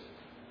with us.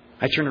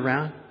 I turn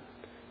around,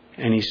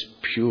 and He's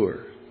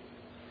pure.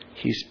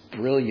 He's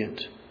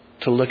brilliant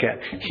to look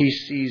at. He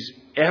sees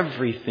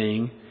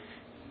everything,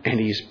 and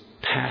He's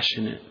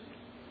passionate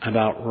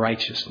about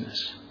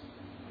righteousness.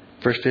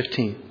 Verse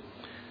 15.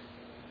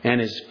 And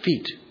His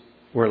feet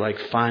were like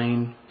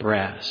fine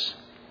brass.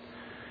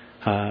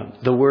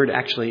 The word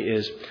actually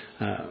is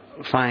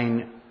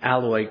fine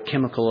alloy,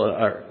 chemical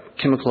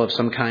of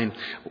some kind.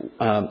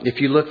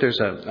 If you look, there's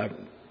a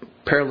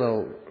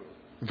parallel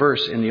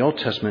verse in the Old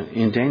Testament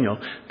in Daniel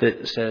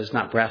that says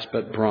not brass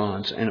but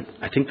bronze. And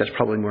I think that's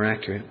probably more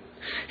accurate.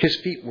 His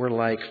feet were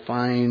like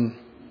fine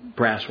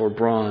brass or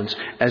bronze,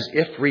 as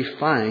if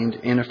refined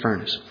in a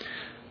furnace.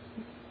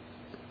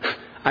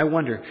 I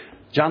wonder,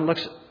 John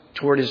looks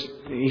toward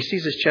he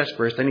sees his chest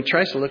first, then he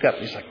tries to look up.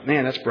 He's like,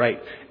 man, that's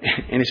bright.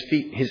 And his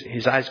feet,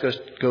 his eyes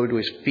go to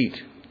His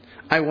feet.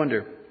 I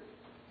wonder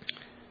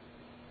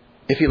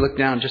if he looked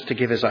down just to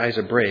give his eyes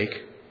a break.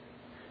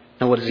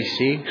 And what does he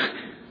see?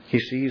 He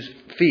sees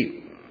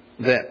feet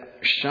that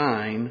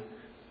shine,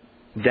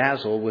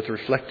 dazzle with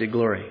reflected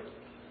glory.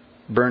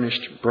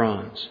 Burnished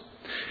bronze.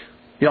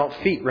 Y'all,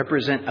 feet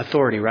represent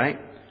authority, right?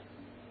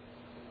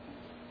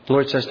 The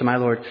Lord says to my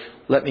Lord,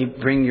 let me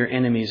bring your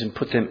enemies and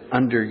put them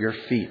under your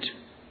feet.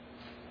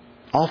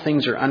 All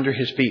things are under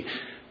His feet.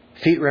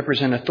 Feet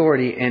represent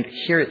authority, and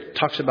here it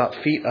talks about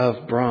feet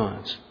of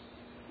bronze.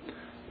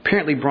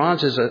 Apparently,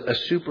 bronze is a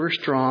super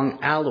strong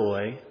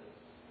alloy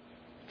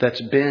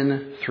that's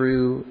been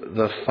through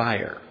the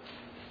fire.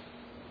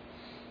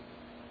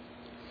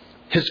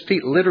 His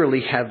feet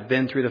literally have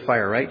been through the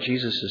fire, right?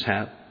 Jesus's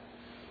have.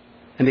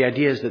 And the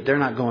idea is that they're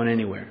not going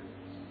anywhere.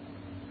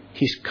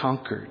 He's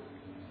conquered.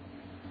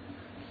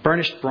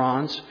 Burnished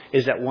bronze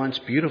is at once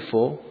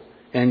beautiful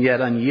and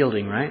yet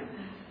unyielding, right?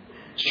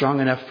 Strong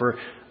enough for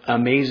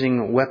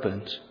amazing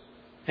weapons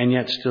and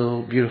yet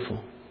still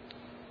beautiful.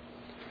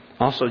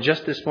 Also,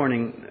 just this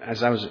morning,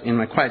 as I was in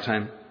my quiet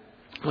time,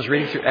 I was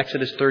reading through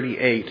Exodus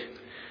 38,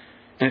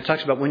 and it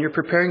talks about when you're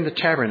preparing the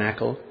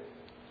tabernacle,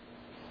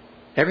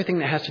 everything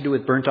that has to do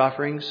with burnt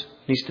offerings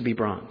needs to be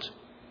bronze.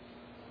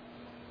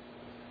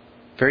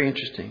 Very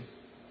interesting.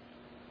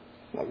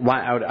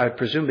 Why? I would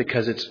presume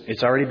because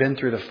it's already been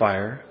through the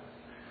fire.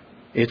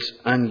 It's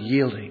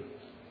unyielding.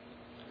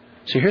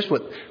 So here's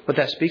what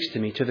that speaks to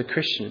me, to the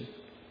Christian.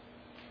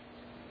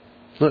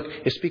 Look,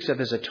 it speaks of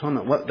His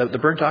atonement. What the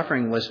burnt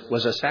offering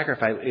was a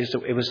sacrifice.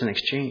 It was an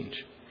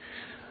exchange.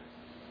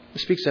 It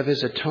speaks of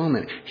His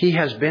atonement. He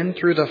has been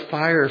through the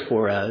fire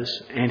for us,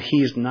 and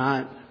He's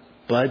not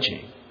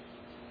budging.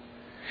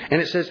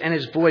 And it says, and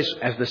His voice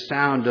as the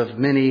sound of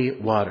many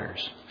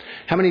waters.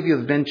 How many of you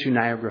have been to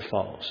Niagara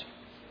Falls?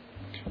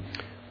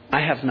 I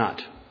have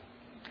not.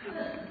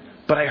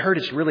 But I heard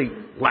it's really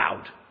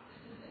loud.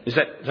 Is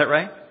that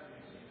right?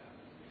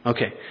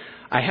 Okay.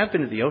 I have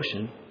been to the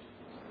ocean.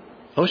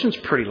 Ocean's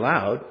pretty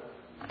loud.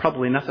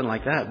 Probably nothing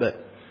like that.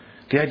 But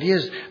the idea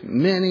is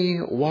many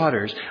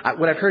waters.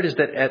 What I've heard is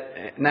that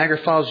at Niagara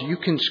Falls, you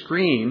can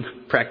scream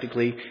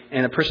practically,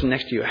 and the person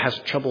next to you has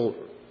trouble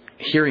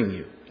hearing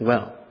you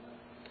well.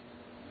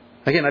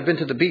 Again, I've been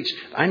to the beach.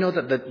 I know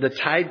that the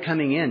tide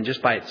coming in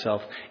just by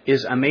itself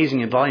is amazing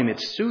in volume.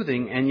 It's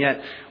soothing, and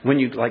yet when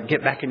you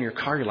get back in your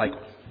car, you're like,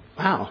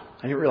 wow,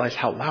 I didn't realize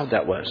how loud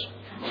that was.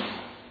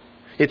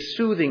 It's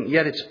soothing,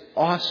 yet it's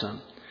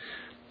awesome.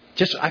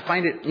 I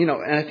find it,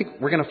 and I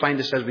think we're going to find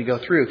this as we go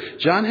through.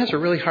 John has a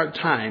really hard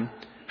time.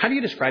 How do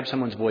you describe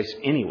someone's voice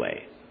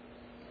anyway?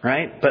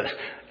 Right? But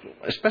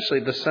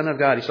especially the Son of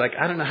God, he's like,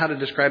 I don't know how to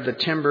describe the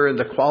timbre and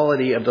the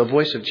quality of the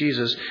voice of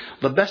Jesus.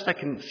 The best I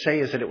can say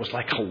is that it was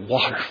like a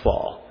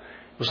waterfall.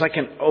 It was like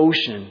an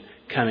ocean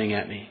coming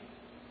at me.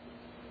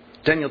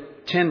 Daniel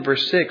 10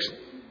 verse 6,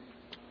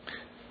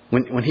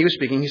 when he was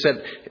speaking, he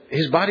said,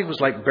 his body was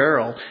like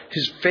beryl,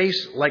 his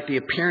face like the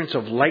appearance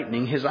of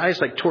lightning, his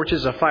eyes like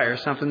torches of fire.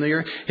 Sound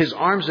familiar? His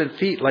arms and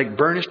feet like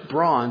burnished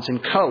bronze in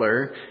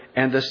color,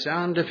 and the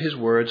sound of his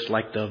words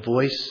like the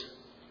voice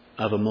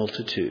of a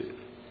multitude.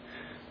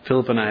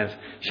 Philip and I have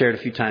shared a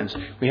few times.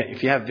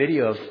 If you have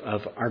video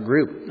of our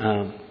group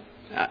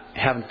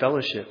having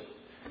fellowship,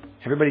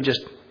 everybody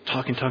just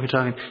talking.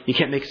 You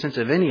can't make sense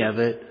of any of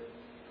it,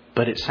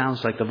 but it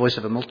sounds like the voice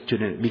of a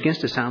multitude, and it begins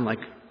to sound like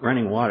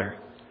running water.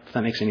 If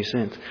that makes any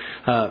sense.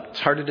 It's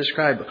hard to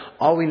describe.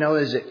 All we know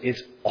is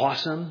it's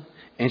awesome,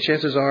 and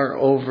chances are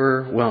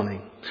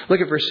overwhelming.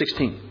 Look at verse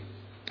 16.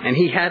 And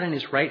he had in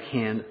his right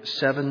hand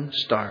 7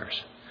 stars.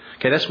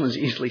 Okay, this one's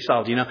easily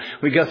solved.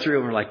 We go through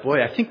and we're like,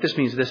 boy, I think this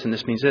means this and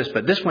this means this.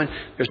 But this one,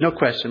 there's no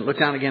question. Look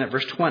down again at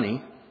verse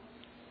 20.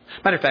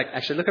 Matter of fact,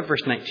 actually, look at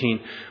verse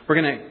 19.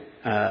 We're going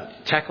to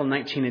tackle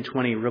 19 and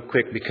 20 real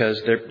quick because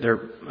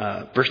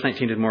verse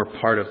 19 is more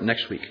part of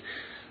next week.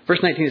 Verse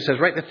 19, it says,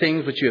 write the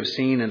things which you have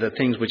seen and the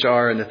things which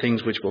are and the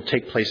things which will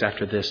take place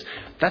after this.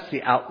 That's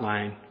the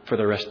outline for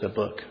the rest of the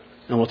book.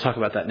 And we'll talk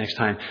about that next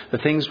time. The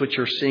things which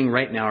you're seeing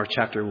right now are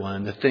chapter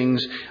 1. The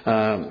things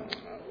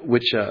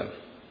which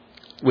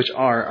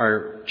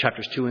are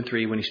chapters 2 and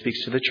 3 when he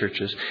speaks to the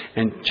churches.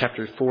 And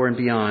chapter 4 and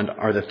beyond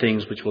are the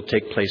things which will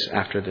take place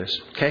after this.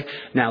 Okay?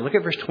 Now look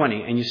at verse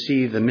 20 and you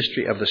see the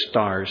mystery of the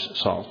stars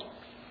solved.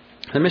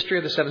 The mystery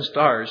of the 7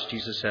 stars,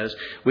 Jesus says,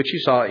 which you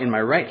saw in my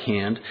right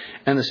hand,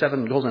 and the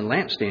 7 golden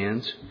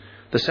lampstands.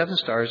 The 7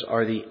 stars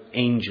are the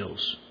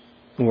angels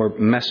or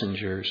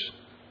messengers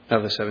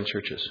of the 7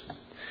 churches.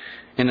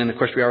 And then, of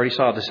course, we already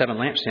saw the 7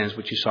 lampstands,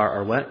 which you saw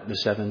are what? The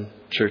 7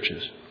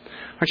 churches.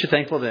 Aren't you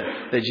thankful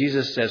that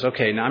Jesus says,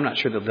 okay, now I'm not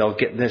sure that they'll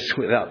get this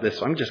without this,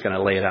 so I'm just going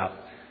to lay it out.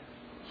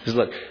 He says,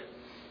 look,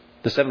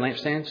 the 7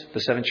 lampstands, the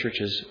 7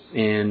 churches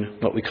in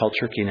what we call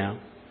Turkey now.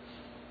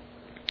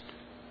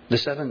 The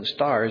 7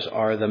 stars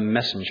are the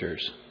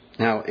messengers.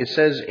 Now, it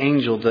says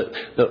angel.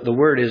 The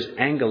word is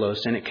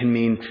angelos, and it can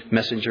mean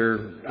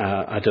messenger,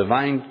 a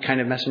divine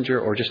kind of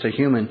messenger, or just a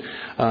human.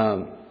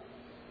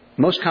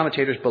 Most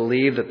commentators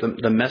believe that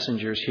the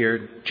messengers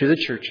here to the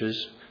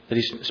churches that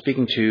he's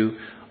speaking to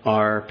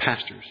are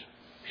pastors,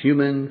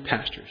 human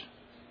pastors.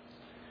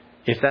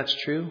 If that's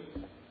true,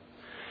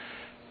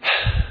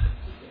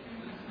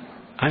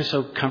 I'm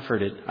so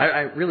comforted. I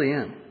really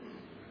am.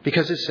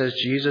 Because it says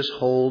Jesus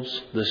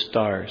holds the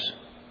stars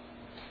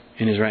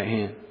in His right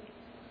hand.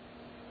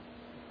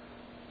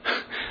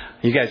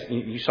 You guys,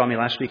 you saw me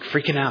last week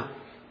freaking out.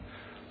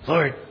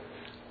 Lord,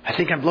 I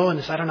think I'm blowing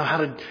this. I don't know how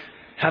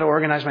to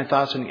organize my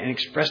thoughts and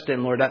express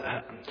them, Lord.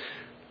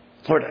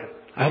 Lord,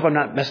 I hope I'm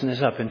not messing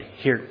this up. And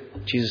here,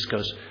 Jesus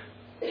goes,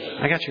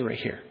 I got you right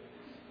here.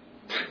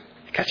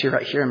 I got you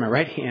right here in my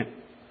right hand.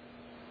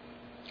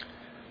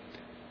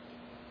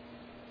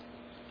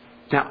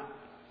 Now,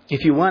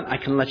 if you want, I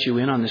can let you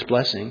in on this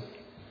blessing.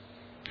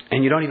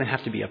 And you don't even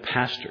have to be a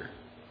pastor.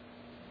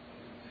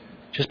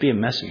 Just be a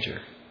messenger.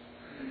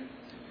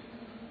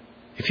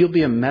 If you'll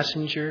be a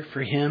messenger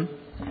for Him,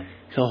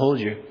 He'll hold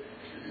you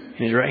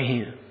in His right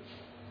hand.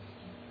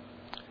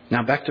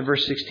 Now back to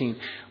verse 16.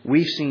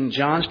 We've seen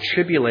John's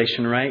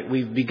tribulation, right?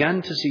 We've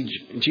begun to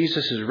see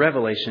Jesus'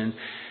 revelation.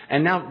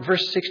 And now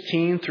verse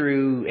 16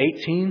 through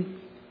 18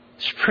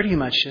 is pretty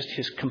much just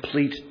His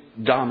complete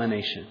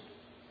domination.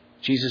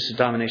 Jesus'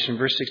 domination.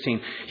 Verse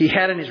 16. He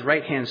had in His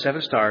right hand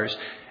 7 stars,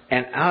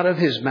 and out of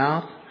His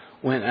mouth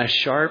went a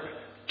sharp,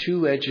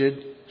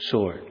 2-edged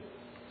sword.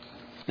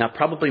 Now,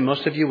 probably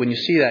most of you, when you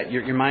see that,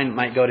 your mind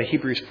might go to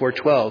Hebrews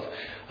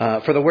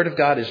 4:12. For the word of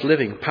God is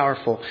living,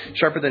 powerful,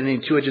 sharper than any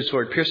 2-edged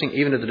sword, piercing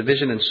even to the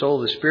division and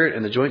soul of the spirit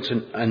and the joints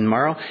and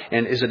marrow,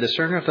 and is a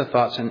discerner of the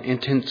thoughts and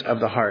intents of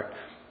the heart.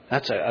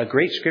 That's a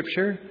great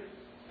scripture,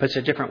 but it's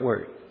a different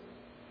word.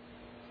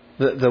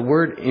 The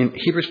word in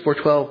Hebrews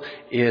 4:12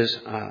 is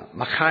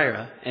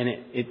machaira, and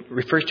it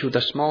refers to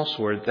the small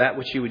sword, that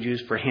which you would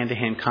use for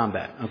hand-to-hand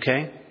combat.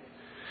 Okay?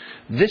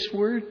 This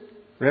word,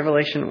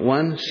 Revelation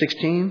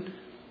 1:16,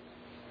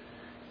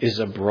 is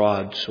a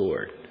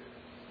broadsword.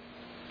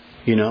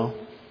 You know,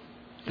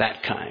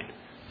 that kind.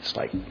 It's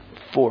like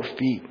 4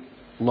 feet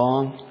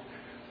long.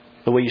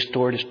 The way you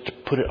store it is to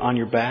put it on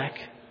your back.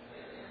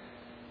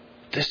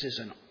 This is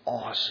an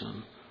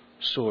awesome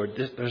sword.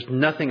 There's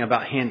nothing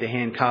about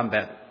hand-to-hand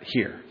combat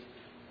here.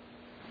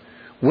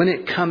 When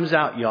it comes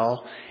out,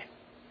 y'all,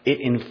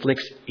 it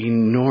inflicts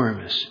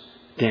enormous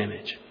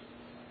damage.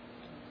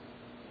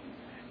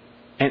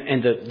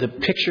 And the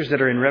pictures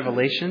that are in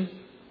Revelation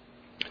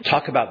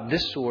talk about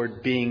this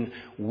sword being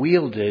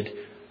wielded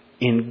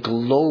in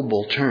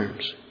global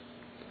terms.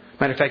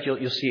 Matter of fact,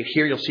 you'll see it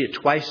here. You'll see it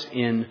twice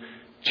in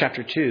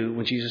chapter 2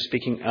 when Jesus is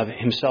speaking of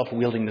Himself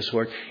wielding the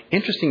sword.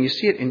 Interesting, you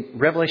see it in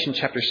Revelation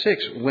chapter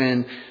 6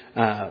 when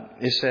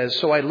it says,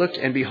 So I looked,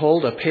 and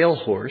behold, a pale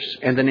horse,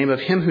 and the name of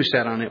him who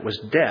sat on it was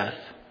Death,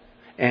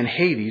 and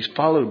Hades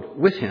followed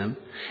with him,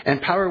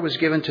 and power was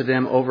given to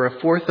them over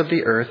 1/4 of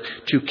the earth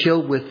to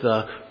kill with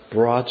the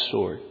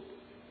broadsword,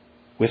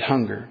 with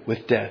hunger,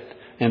 with death,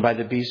 and by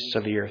the beasts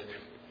of the earth.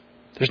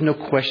 There's no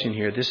question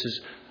here. This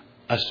is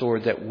a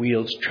sword that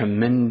wields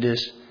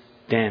tremendous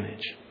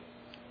damage.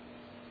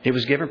 It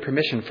was given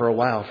permission for a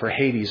while for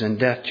Hades and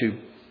death to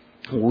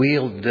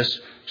wield this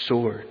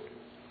sword.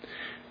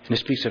 And it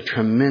speaks of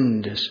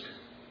tremendous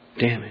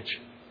damage.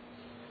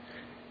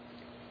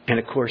 And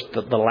of course,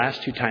 the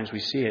last 2 times we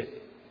see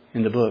it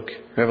in the book,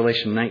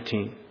 Revelation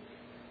 19,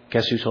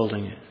 guess who's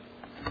holding it?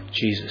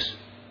 Jesus.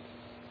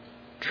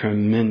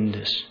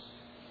 Tremendous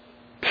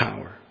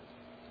power.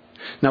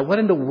 Now, what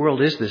in the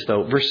world is this,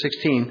 though? Verse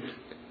 16,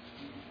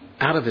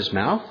 out of His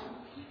mouth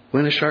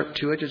went a sharp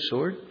 2-edged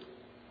sword.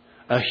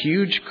 A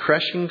huge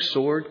crushing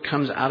sword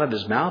comes out of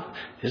His mouth.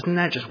 Isn't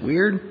that just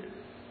weird?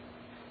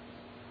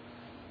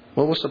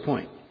 Well, what's the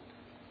point?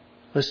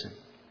 Listen.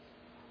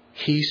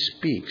 He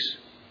speaks,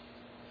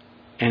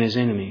 and His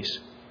enemies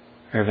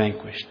are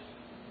vanquished.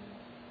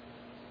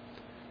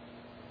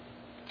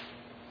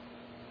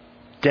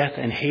 Death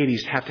and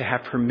Hades have to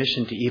have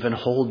permission to even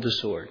hold the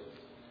sword.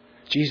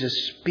 Jesus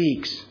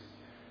speaks,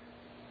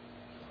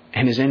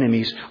 and His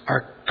enemies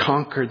are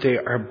conquered. They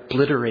are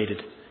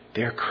obliterated.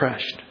 They are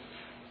crushed.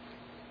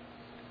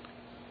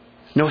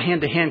 No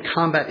hand-to-hand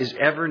combat is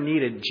ever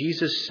needed.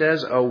 Jesus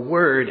says a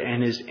word,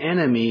 and His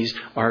enemies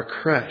are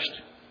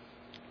crushed.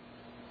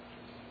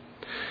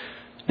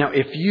 Now,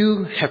 if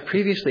you have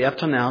previously up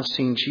till now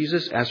seen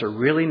Jesus as a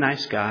really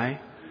nice guy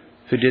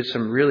who did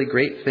some really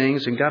great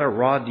things and got a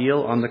raw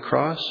deal on the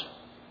cross,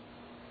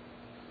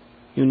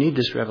 you need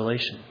this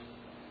revelation.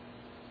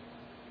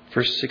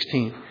 Verse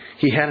 16.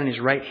 He had in His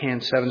right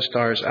hand 7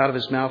 stars. Out of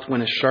His mouth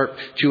went a sharp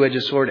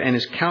 2-edged sword, and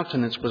His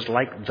countenance was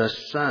like the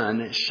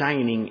sun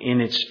shining in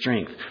its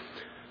strength.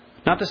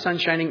 Not the sun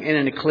shining in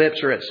an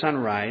eclipse or at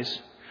sunrise.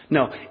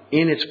 No,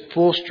 in its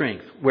full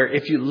strength, where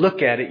if you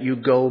look at it, you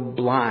go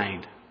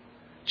blind.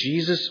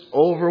 Jesus'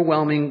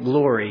 overwhelming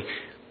glory.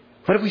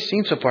 What have we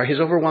seen so far? His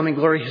overwhelming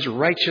glory, His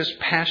righteous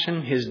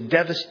passion, His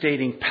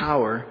devastating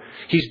power.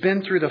 He's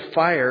been through the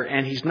fire,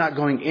 and He's not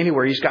going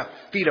anywhere. He's got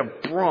feet of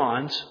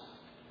bronze.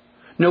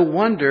 No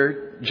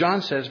wonder,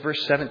 John says, verse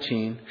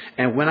 17,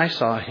 and when I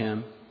saw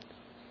Him,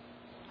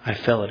 I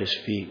fell at His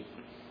feet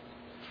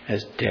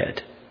as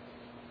dead.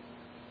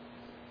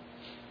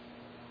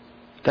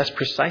 That's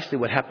precisely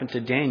what happened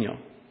to Daniel.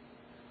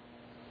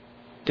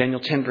 Daniel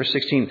 10, verse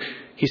 16,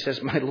 he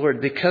says, My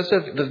Lord, because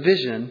of the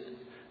vision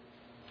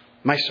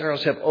My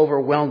sorrows have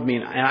overwhelmed me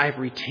and I've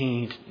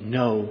retained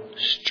no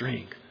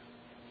strength.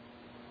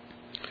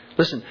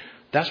 Listen,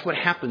 that's what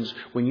happens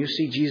when you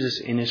see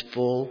Jesus in His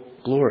full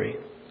glory.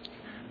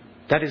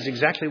 That is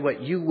exactly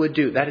what you would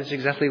do. That is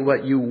exactly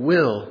what you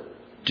will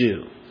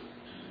do.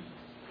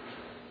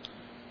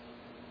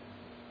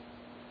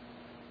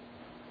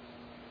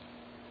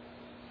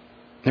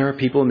 There are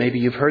people, maybe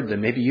you've heard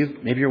them, maybe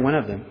you're one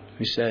of them,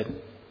 who said,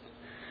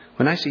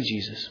 when I see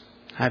Jesus,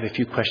 I have a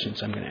few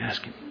questions I'm going to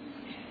ask Him.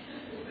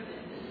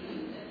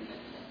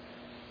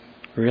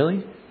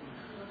 Really?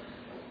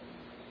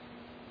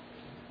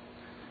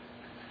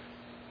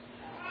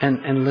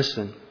 And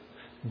listen,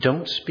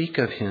 don't speak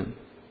of Him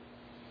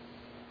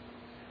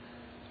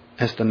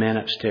as the man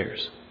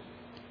upstairs,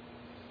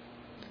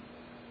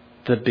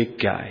 the big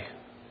guy.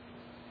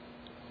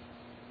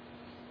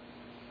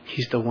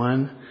 He's the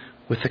one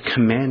with the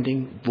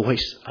commanding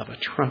voice of a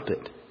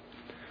trumpet.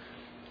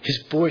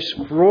 His voice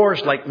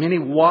roars like many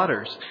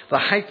waters. The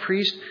high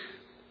priest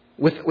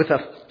with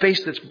a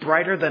face that's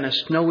brighter than a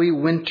snowy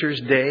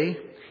winter's day.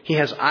 He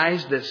has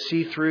eyes that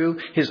see through.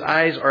 His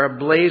eyes are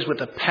ablaze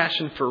with a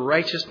passion for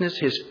righteousness.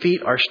 His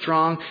feet are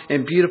strong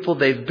and beautiful.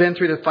 They've been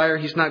through the fire.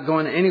 He's not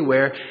going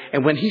anywhere.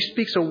 And when He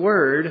speaks a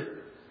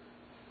word,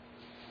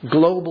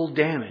 global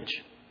damage.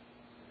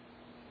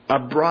 A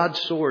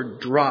broadsword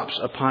drops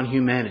upon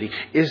humanity.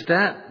 Is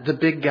that the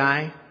big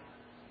guy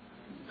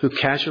who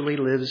casually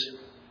lives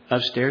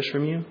upstairs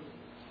from you?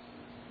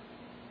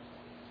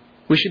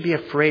 We should be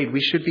afraid.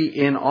 We should be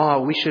in awe.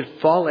 We should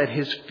fall at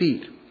His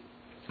feet.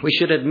 We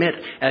should admit,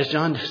 as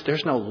John does,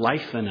 there's no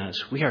life in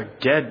us. We are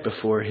dead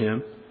before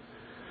Him.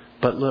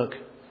 But look,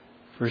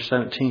 verse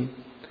 17.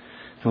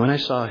 And when I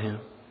saw Him,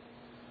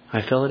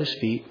 I fell at His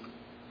feet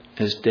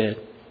as dead.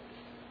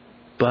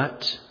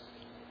 But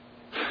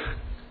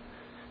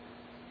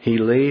He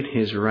laid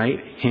His right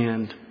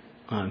hand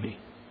on me.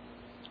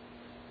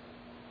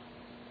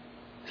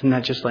 Isn't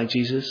that just like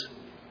Jesus?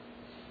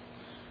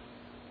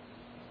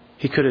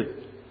 He could have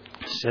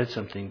said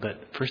something, but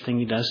first thing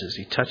He does is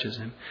He touches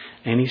him.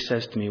 And He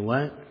says to me,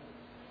 what?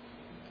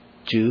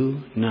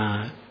 Do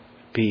not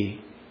be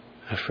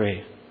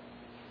afraid.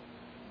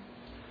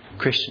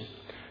 Christian,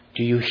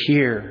 do you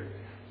hear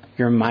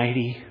your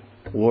mighty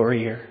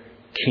warrior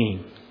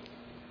king?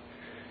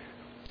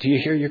 Do you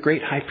hear your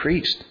great high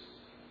priest?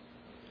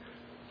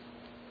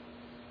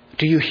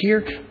 Do you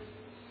hear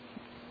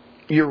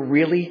your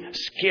really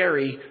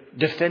scary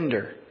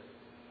defender?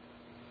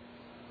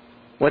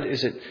 What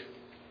is it?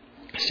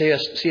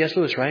 C.S.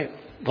 Lewis, right?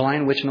 The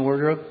Lion, Witch, and the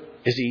Wardrobe.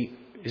 Is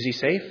he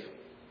safe?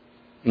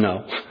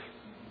 No.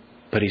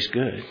 But He's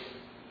good.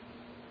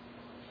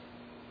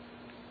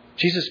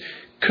 Jesus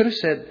could have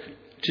said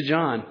to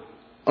John,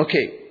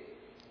 okay,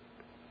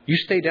 you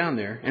stay down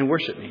there and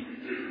worship me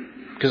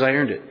because I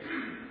earned it.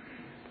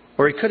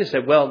 Or He could have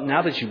said, well,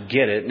 now that you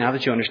get it, now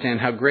that you understand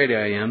how great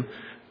I am,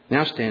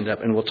 now stand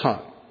up and we'll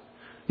talk.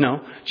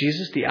 No,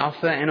 Jesus, the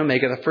Alpha and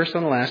Omega, the first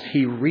and the last,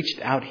 He reached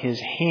out His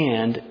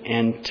hand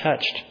and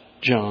touched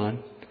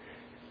John.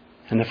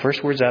 And the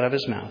first words out of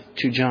His mouth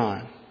to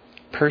John,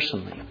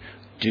 personally,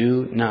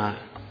 do not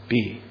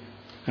be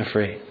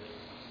afraid.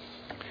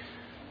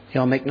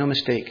 Y'all, make no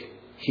mistake,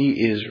 He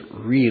is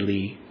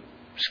really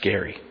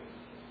scary.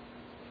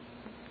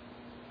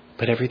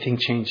 But everything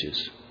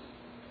changes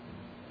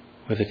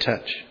with a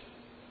touch.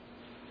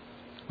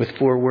 With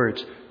 4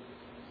 words,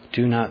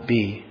 do not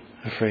be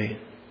afraid.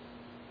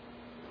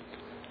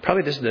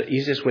 Probably this is the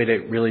easiest way to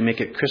really make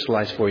it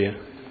crystallize for you.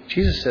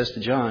 Jesus says to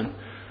John,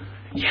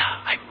 yeah,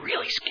 I'm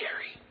really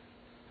scary,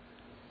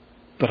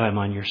 but I'm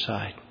on your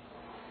side.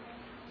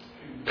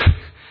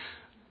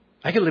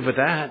 I could live with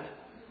that.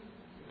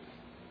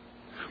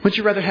 Wouldn't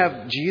you rather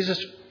have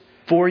Jesus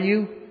for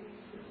you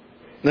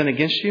than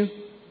against you?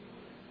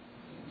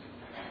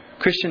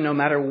 Christian, no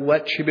matter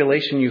what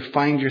tribulation you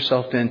find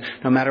yourself in,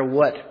 no matter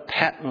what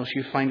Patmos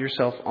you find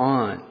yourself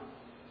on,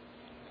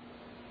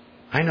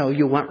 I know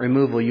you want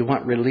removal, you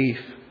want relief.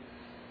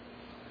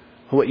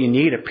 What you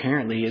need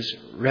apparently is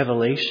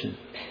revelation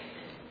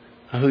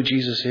of who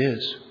Jesus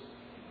is.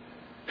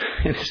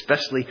 And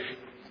especially,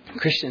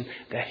 Christian,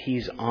 that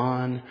He's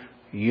on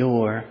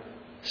your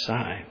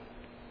side.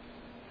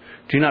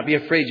 Do not be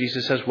afraid,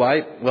 Jesus says.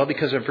 Why? Well,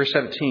 because of verse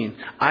 17.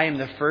 I am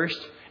the first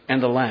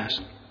and the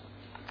last.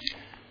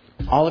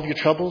 All of your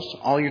troubles,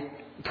 all your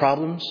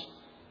problems,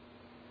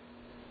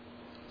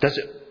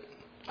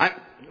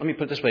 let me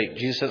put it this way.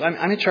 Jesus says,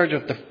 I'm in charge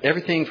of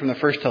everything from the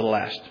first to the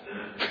last.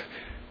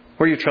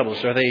 Where are your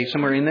troubles? Are they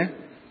somewhere in there?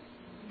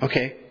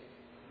 Okay.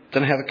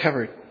 Then I have it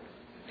covered.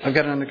 I've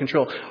got it under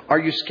control. Are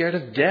you scared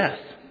of death?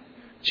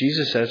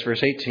 Jesus says,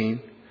 verse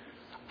 18,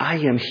 I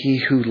am He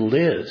who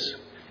lives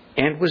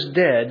and was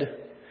dead,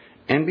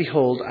 and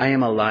behold, I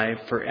am alive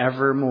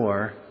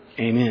forevermore.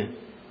 Amen.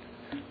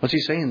 What's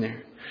He saying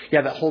there?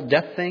 Yeah, that whole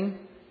death thing,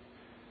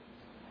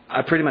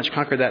 I pretty much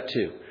conquered that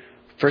too.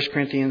 1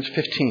 Corinthians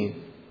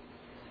 15.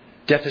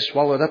 Death is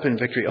swallowed up in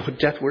victory. Oh,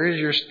 death, where is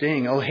your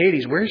sting? Oh,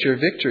 Hades, where is your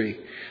victory?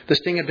 The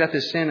sting of death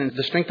is sin, and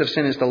the strength of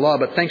sin is the law.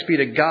 But thanks be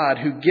to God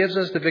who gives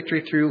us the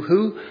victory through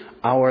who?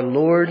 Our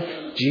Lord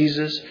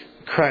Jesus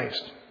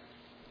Christ.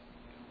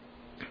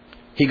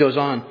 He goes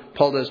on,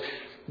 Paul does,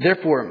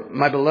 therefore,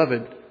 my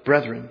beloved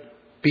brethren,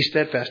 be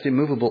steadfast,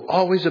 immovable,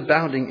 always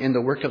abounding in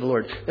the work of the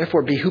Lord.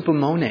 Therefore, be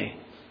hupomone.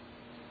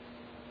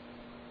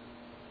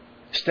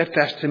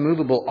 Steadfast,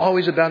 immovable,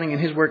 always abounding in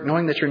His work,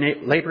 knowing that your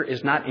labor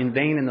is not in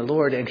vain in the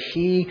Lord, and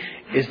He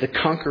is the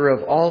conqueror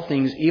of all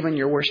things, even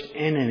your worst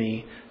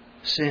enemy,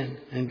 sin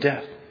and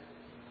death.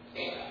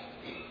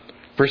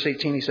 Verse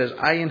 18, he says,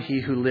 I am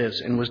He who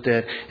lives and was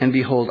dead, and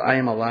behold, I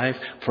am alive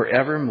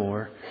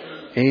forevermore.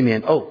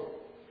 Amen. Oh,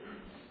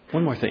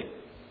 one more thing.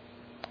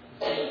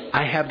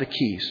 I have the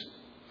keys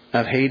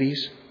of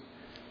Hades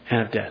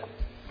and of death.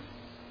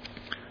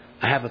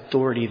 I have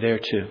authority there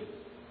too.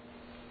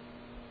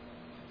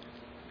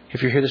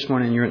 If you're here this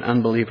morning and you're an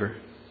unbeliever,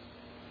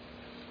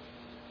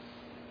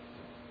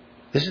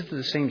 this is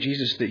the same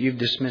Jesus that you've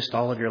dismissed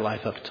all of your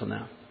life up till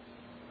now.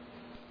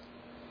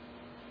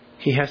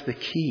 He has the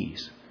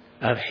keys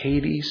of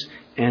Hades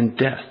and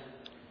death.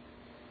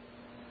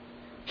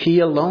 He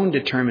alone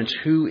determines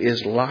who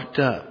is locked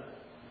up.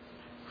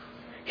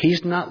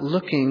 He's not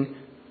looking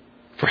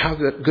for how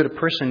good a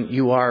person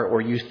you are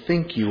or you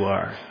think you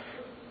are.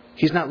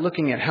 He's not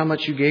looking at how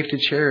much you gave to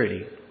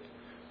charity.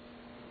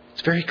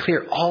 It's very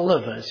clear, all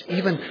of us,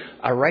 even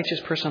a righteous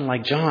person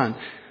like John,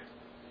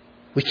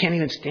 we can't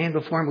even stand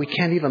before Him. We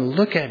can't even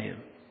look at Him.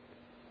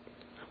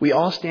 We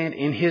all stand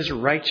in His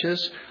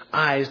righteous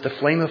eyes, the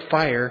flame of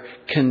fire,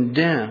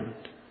 condemned.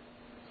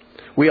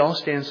 We all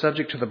stand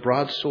subject to the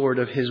broadsword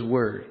of His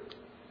word.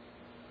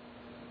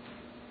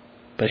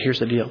 But here's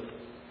the deal.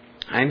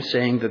 I'm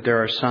saying that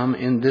there are some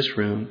in this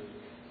room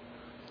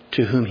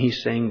to whom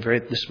He's saying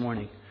this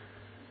morning,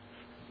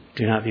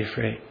 do not be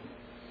afraid.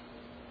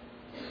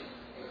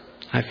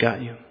 I've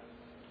got you.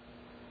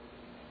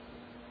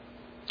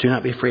 Do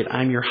not be afraid.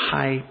 I'm your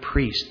high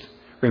priest.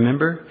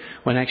 Remember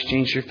when I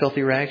exchanged your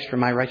filthy rags for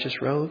my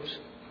righteous robes?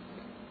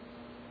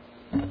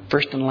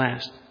 First and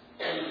last,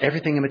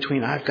 everything in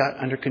between I've got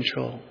under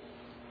control.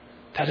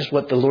 That is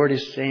what the Lord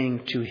is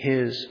saying to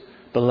His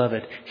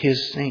beloved,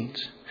 His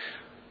saints.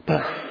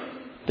 But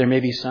there may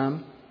be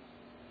some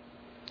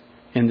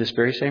in this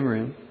very same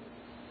room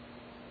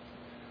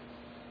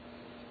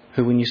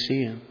who, when you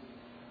see Him,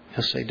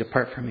 He'll say,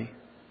 depart from me.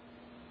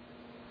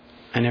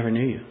 I never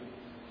knew you.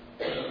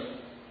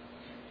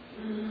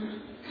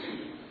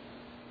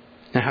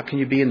 Now, how can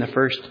you be in the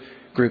first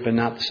group and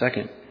not the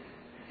second?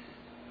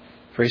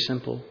 Very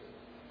simple.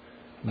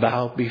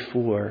 Bow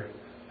before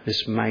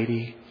this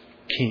mighty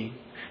King.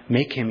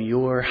 Make Him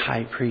your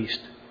high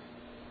priest.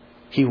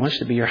 He wants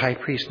to be your high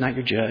priest, not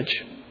your judge.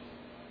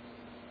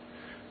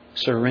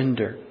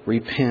 Surrender.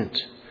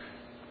 Repent.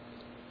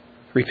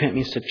 Repent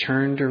means to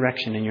turn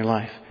direction in your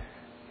life.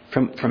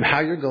 From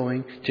how you're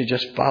going to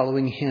just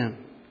following Him.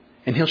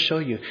 And He'll show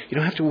you. You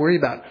don't have to worry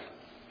about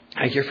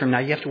a year from now.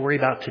 You have to worry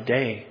about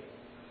today.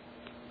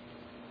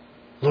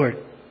 Lord,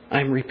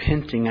 I'm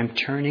repenting. I'm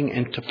turning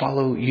and to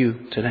follow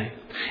you today.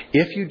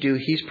 If you do,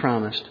 He's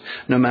promised,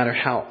 no matter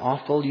how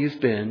awful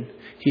you've been,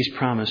 He's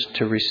promised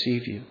to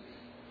receive you.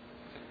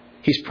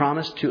 He's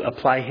promised to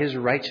apply His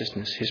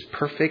righteousness, His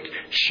perfect,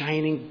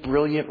 shining,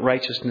 brilliant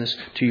righteousness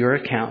to your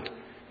account,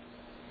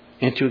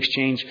 and to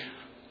exchange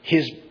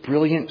His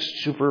brilliant,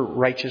 super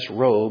righteous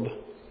robe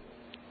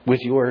with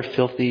your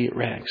filthy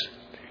rags.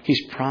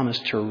 He's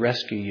promised to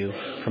rescue you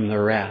from the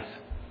wrath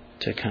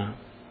to come.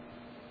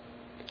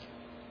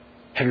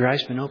 Have your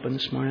eyes been open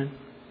this morning?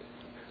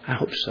 I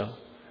hope so.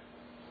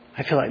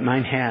 I feel like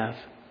mine have.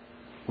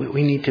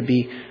 We need to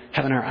be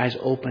having our eyes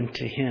open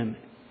to Him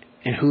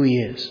and who He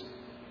is.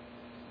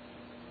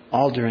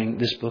 All during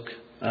this book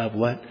of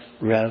what?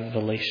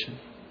 Revelation.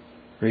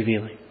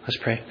 Revealing. Let's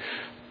pray.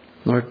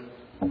 Lord,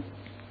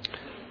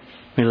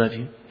 we love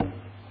You.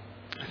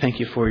 Thank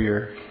You for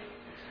your...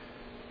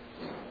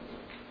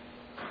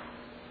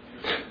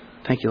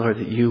 Thank You, Lord,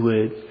 that You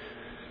would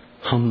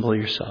humble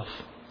Yourself.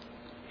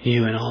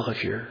 You in all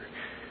of Your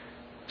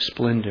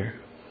splendor.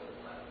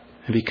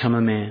 And become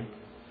a man.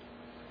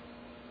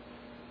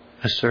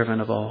 A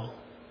servant of all.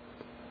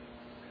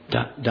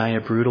 Die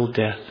a brutal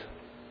death.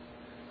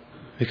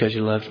 Because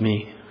You loved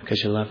me.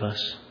 Because You love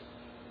us.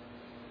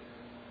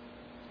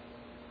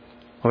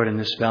 Lord, in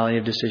this valley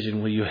of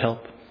decision, will You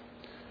help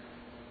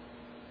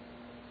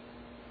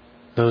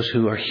those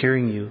who are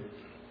hearing You,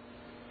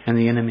 and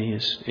the enemy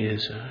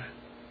is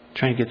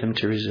trying to get them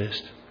to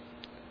resist.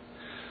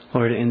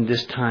 Lord, in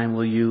this time,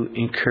 will You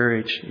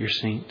encourage Your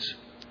saints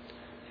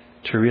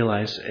to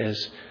realize,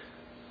 as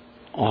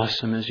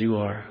awesome as You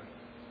are,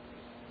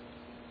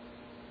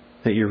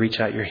 that You reach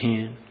out Your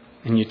hand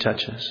and You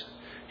touch us.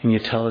 And You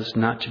tell us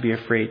not to be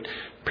afraid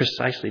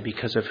precisely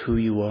because of who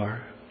You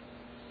are.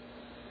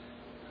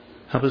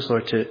 Help us,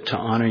 Lord, to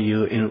honor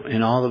You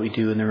in all that we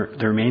do in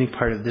the remaining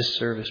part of this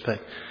service, but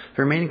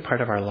the remaining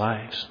part of our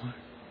lives.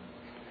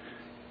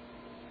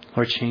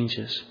 Lord, change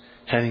us,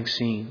 having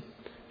seen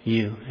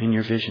You and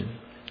Your vision.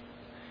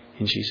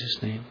 In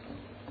Jesus' name.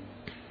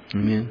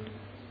 Amen.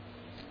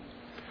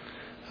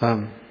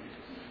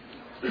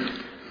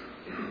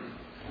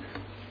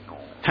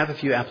 Have a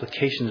few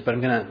applications, but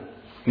I'm going to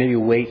maybe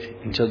wait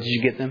until... Did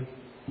you get them?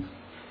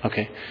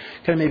 Okay.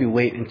 Going to maybe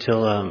wait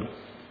until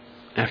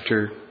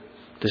after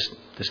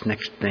this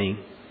next thing.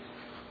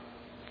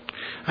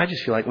 I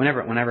just feel like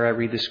whenever I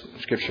read this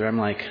scripture, I'm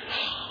like,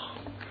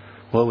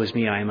 woe is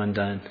me, I am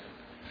undone.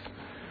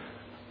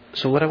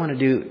 So what I want to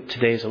do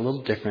today is a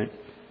little different.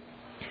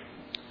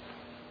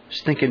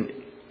 Just thinking,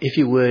 if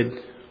you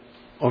would,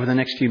 over the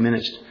next few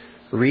minutes,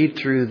 read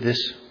through this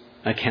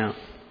account.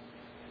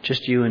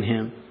 Just you and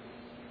Him.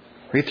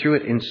 Read through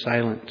it in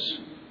silence.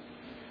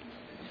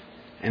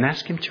 And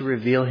ask Him to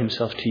reveal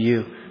Himself to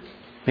you.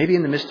 Maybe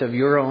in the midst of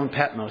your own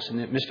Patmos, in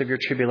the midst of your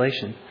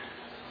tribulation.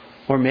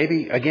 Or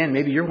maybe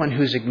you're one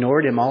who's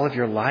ignored Him all of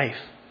your life.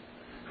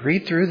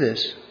 Read through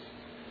this.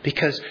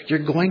 Because you're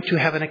going to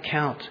have an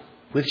account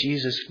with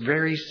Jesus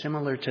very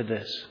similar to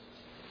this.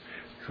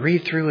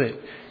 Read through it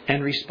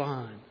and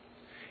respond.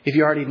 If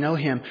you already know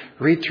Him,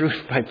 read through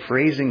it by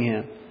praising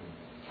Him.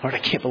 Lord, I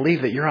can't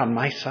believe that you're on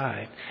my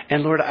side.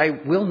 And Lord, I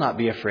will not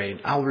be afraid.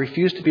 I'll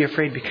refuse to be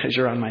afraid because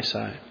you're on my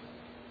side.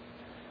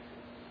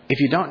 If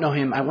you don't know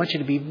Him, I want you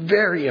to be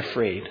very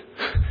afraid.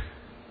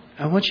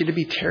 I want you to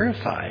be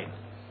terrified.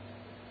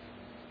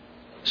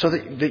 So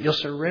that you'll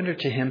surrender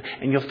to Him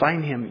and you'll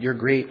find Him your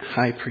great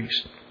high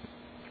priest.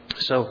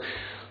 So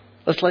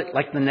let's let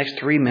the next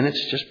 3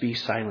 minutes just be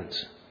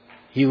silence.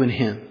 You and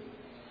Him.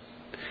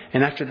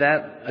 And after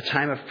that, a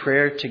time of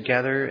prayer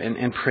together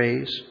and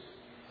praise.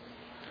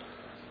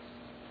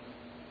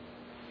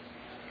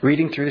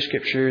 Reading through the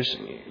Scriptures,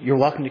 you're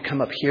welcome to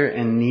come up here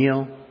and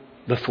kneel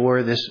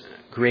before this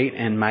great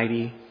and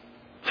mighty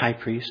high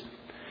priest.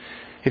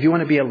 If you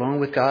want to be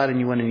alone with God and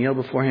you want to kneel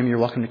before Him, you're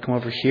welcome to come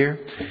over here.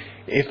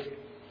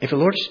 If the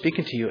Lord is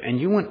speaking to you and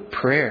you want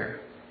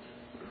prayer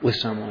with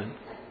someone,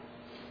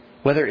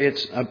 whether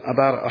it's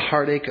about a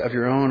heartache of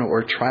your own or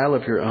a trial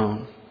of your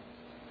own,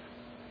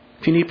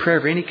 if you need prayer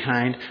of any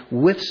kind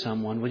with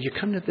someone, will you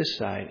come to this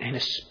side? And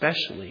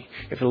especially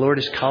if the Lord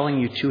is calling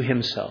you to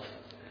Himself.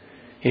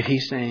 If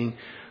He's saying,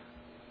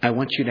 I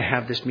want you to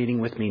have this meeting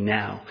with me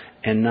now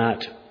and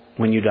not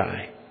when you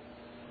die.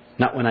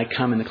 Not when I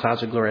come in the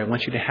clouds of glory. I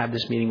want you to have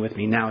this meeting with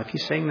me now. If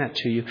He's saying that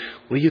to you,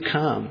 will you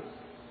come?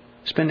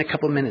 Spend a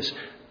couple minutes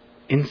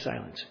in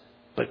silence.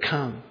 But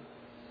come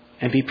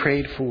and be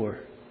prayed for,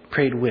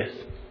 prayed with.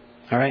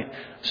 All right?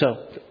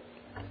 So,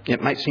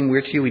 it might seem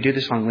weird to you. We do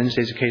this on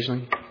Wednesdays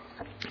occasionally.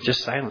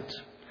 Just silence.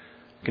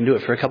 You can do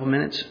it for a couple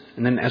minutes.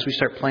 And then as we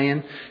start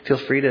playing, feel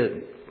free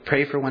to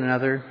pray for one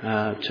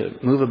another, to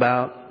move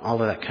about, all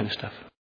of that kind of stuff.